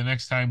hopefully by the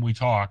next time we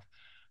talk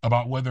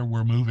about whether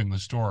we're moving the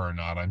store or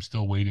not. I'm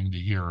still waiting to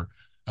hear.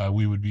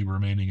 We would be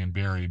remaining in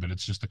Barrie, but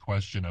it's just a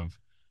question of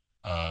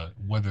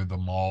whether the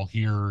mall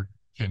here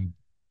can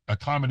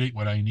accommodate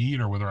what I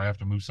need or whether I have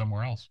to move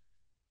somewhere else.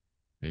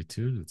 Stay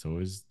tuned. It's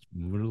always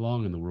moving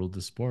along in the world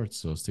of sports.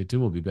 So stay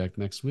tuned. We'll be back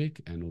next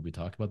week and we'll be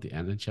talking about the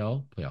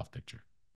NHL playoff picture.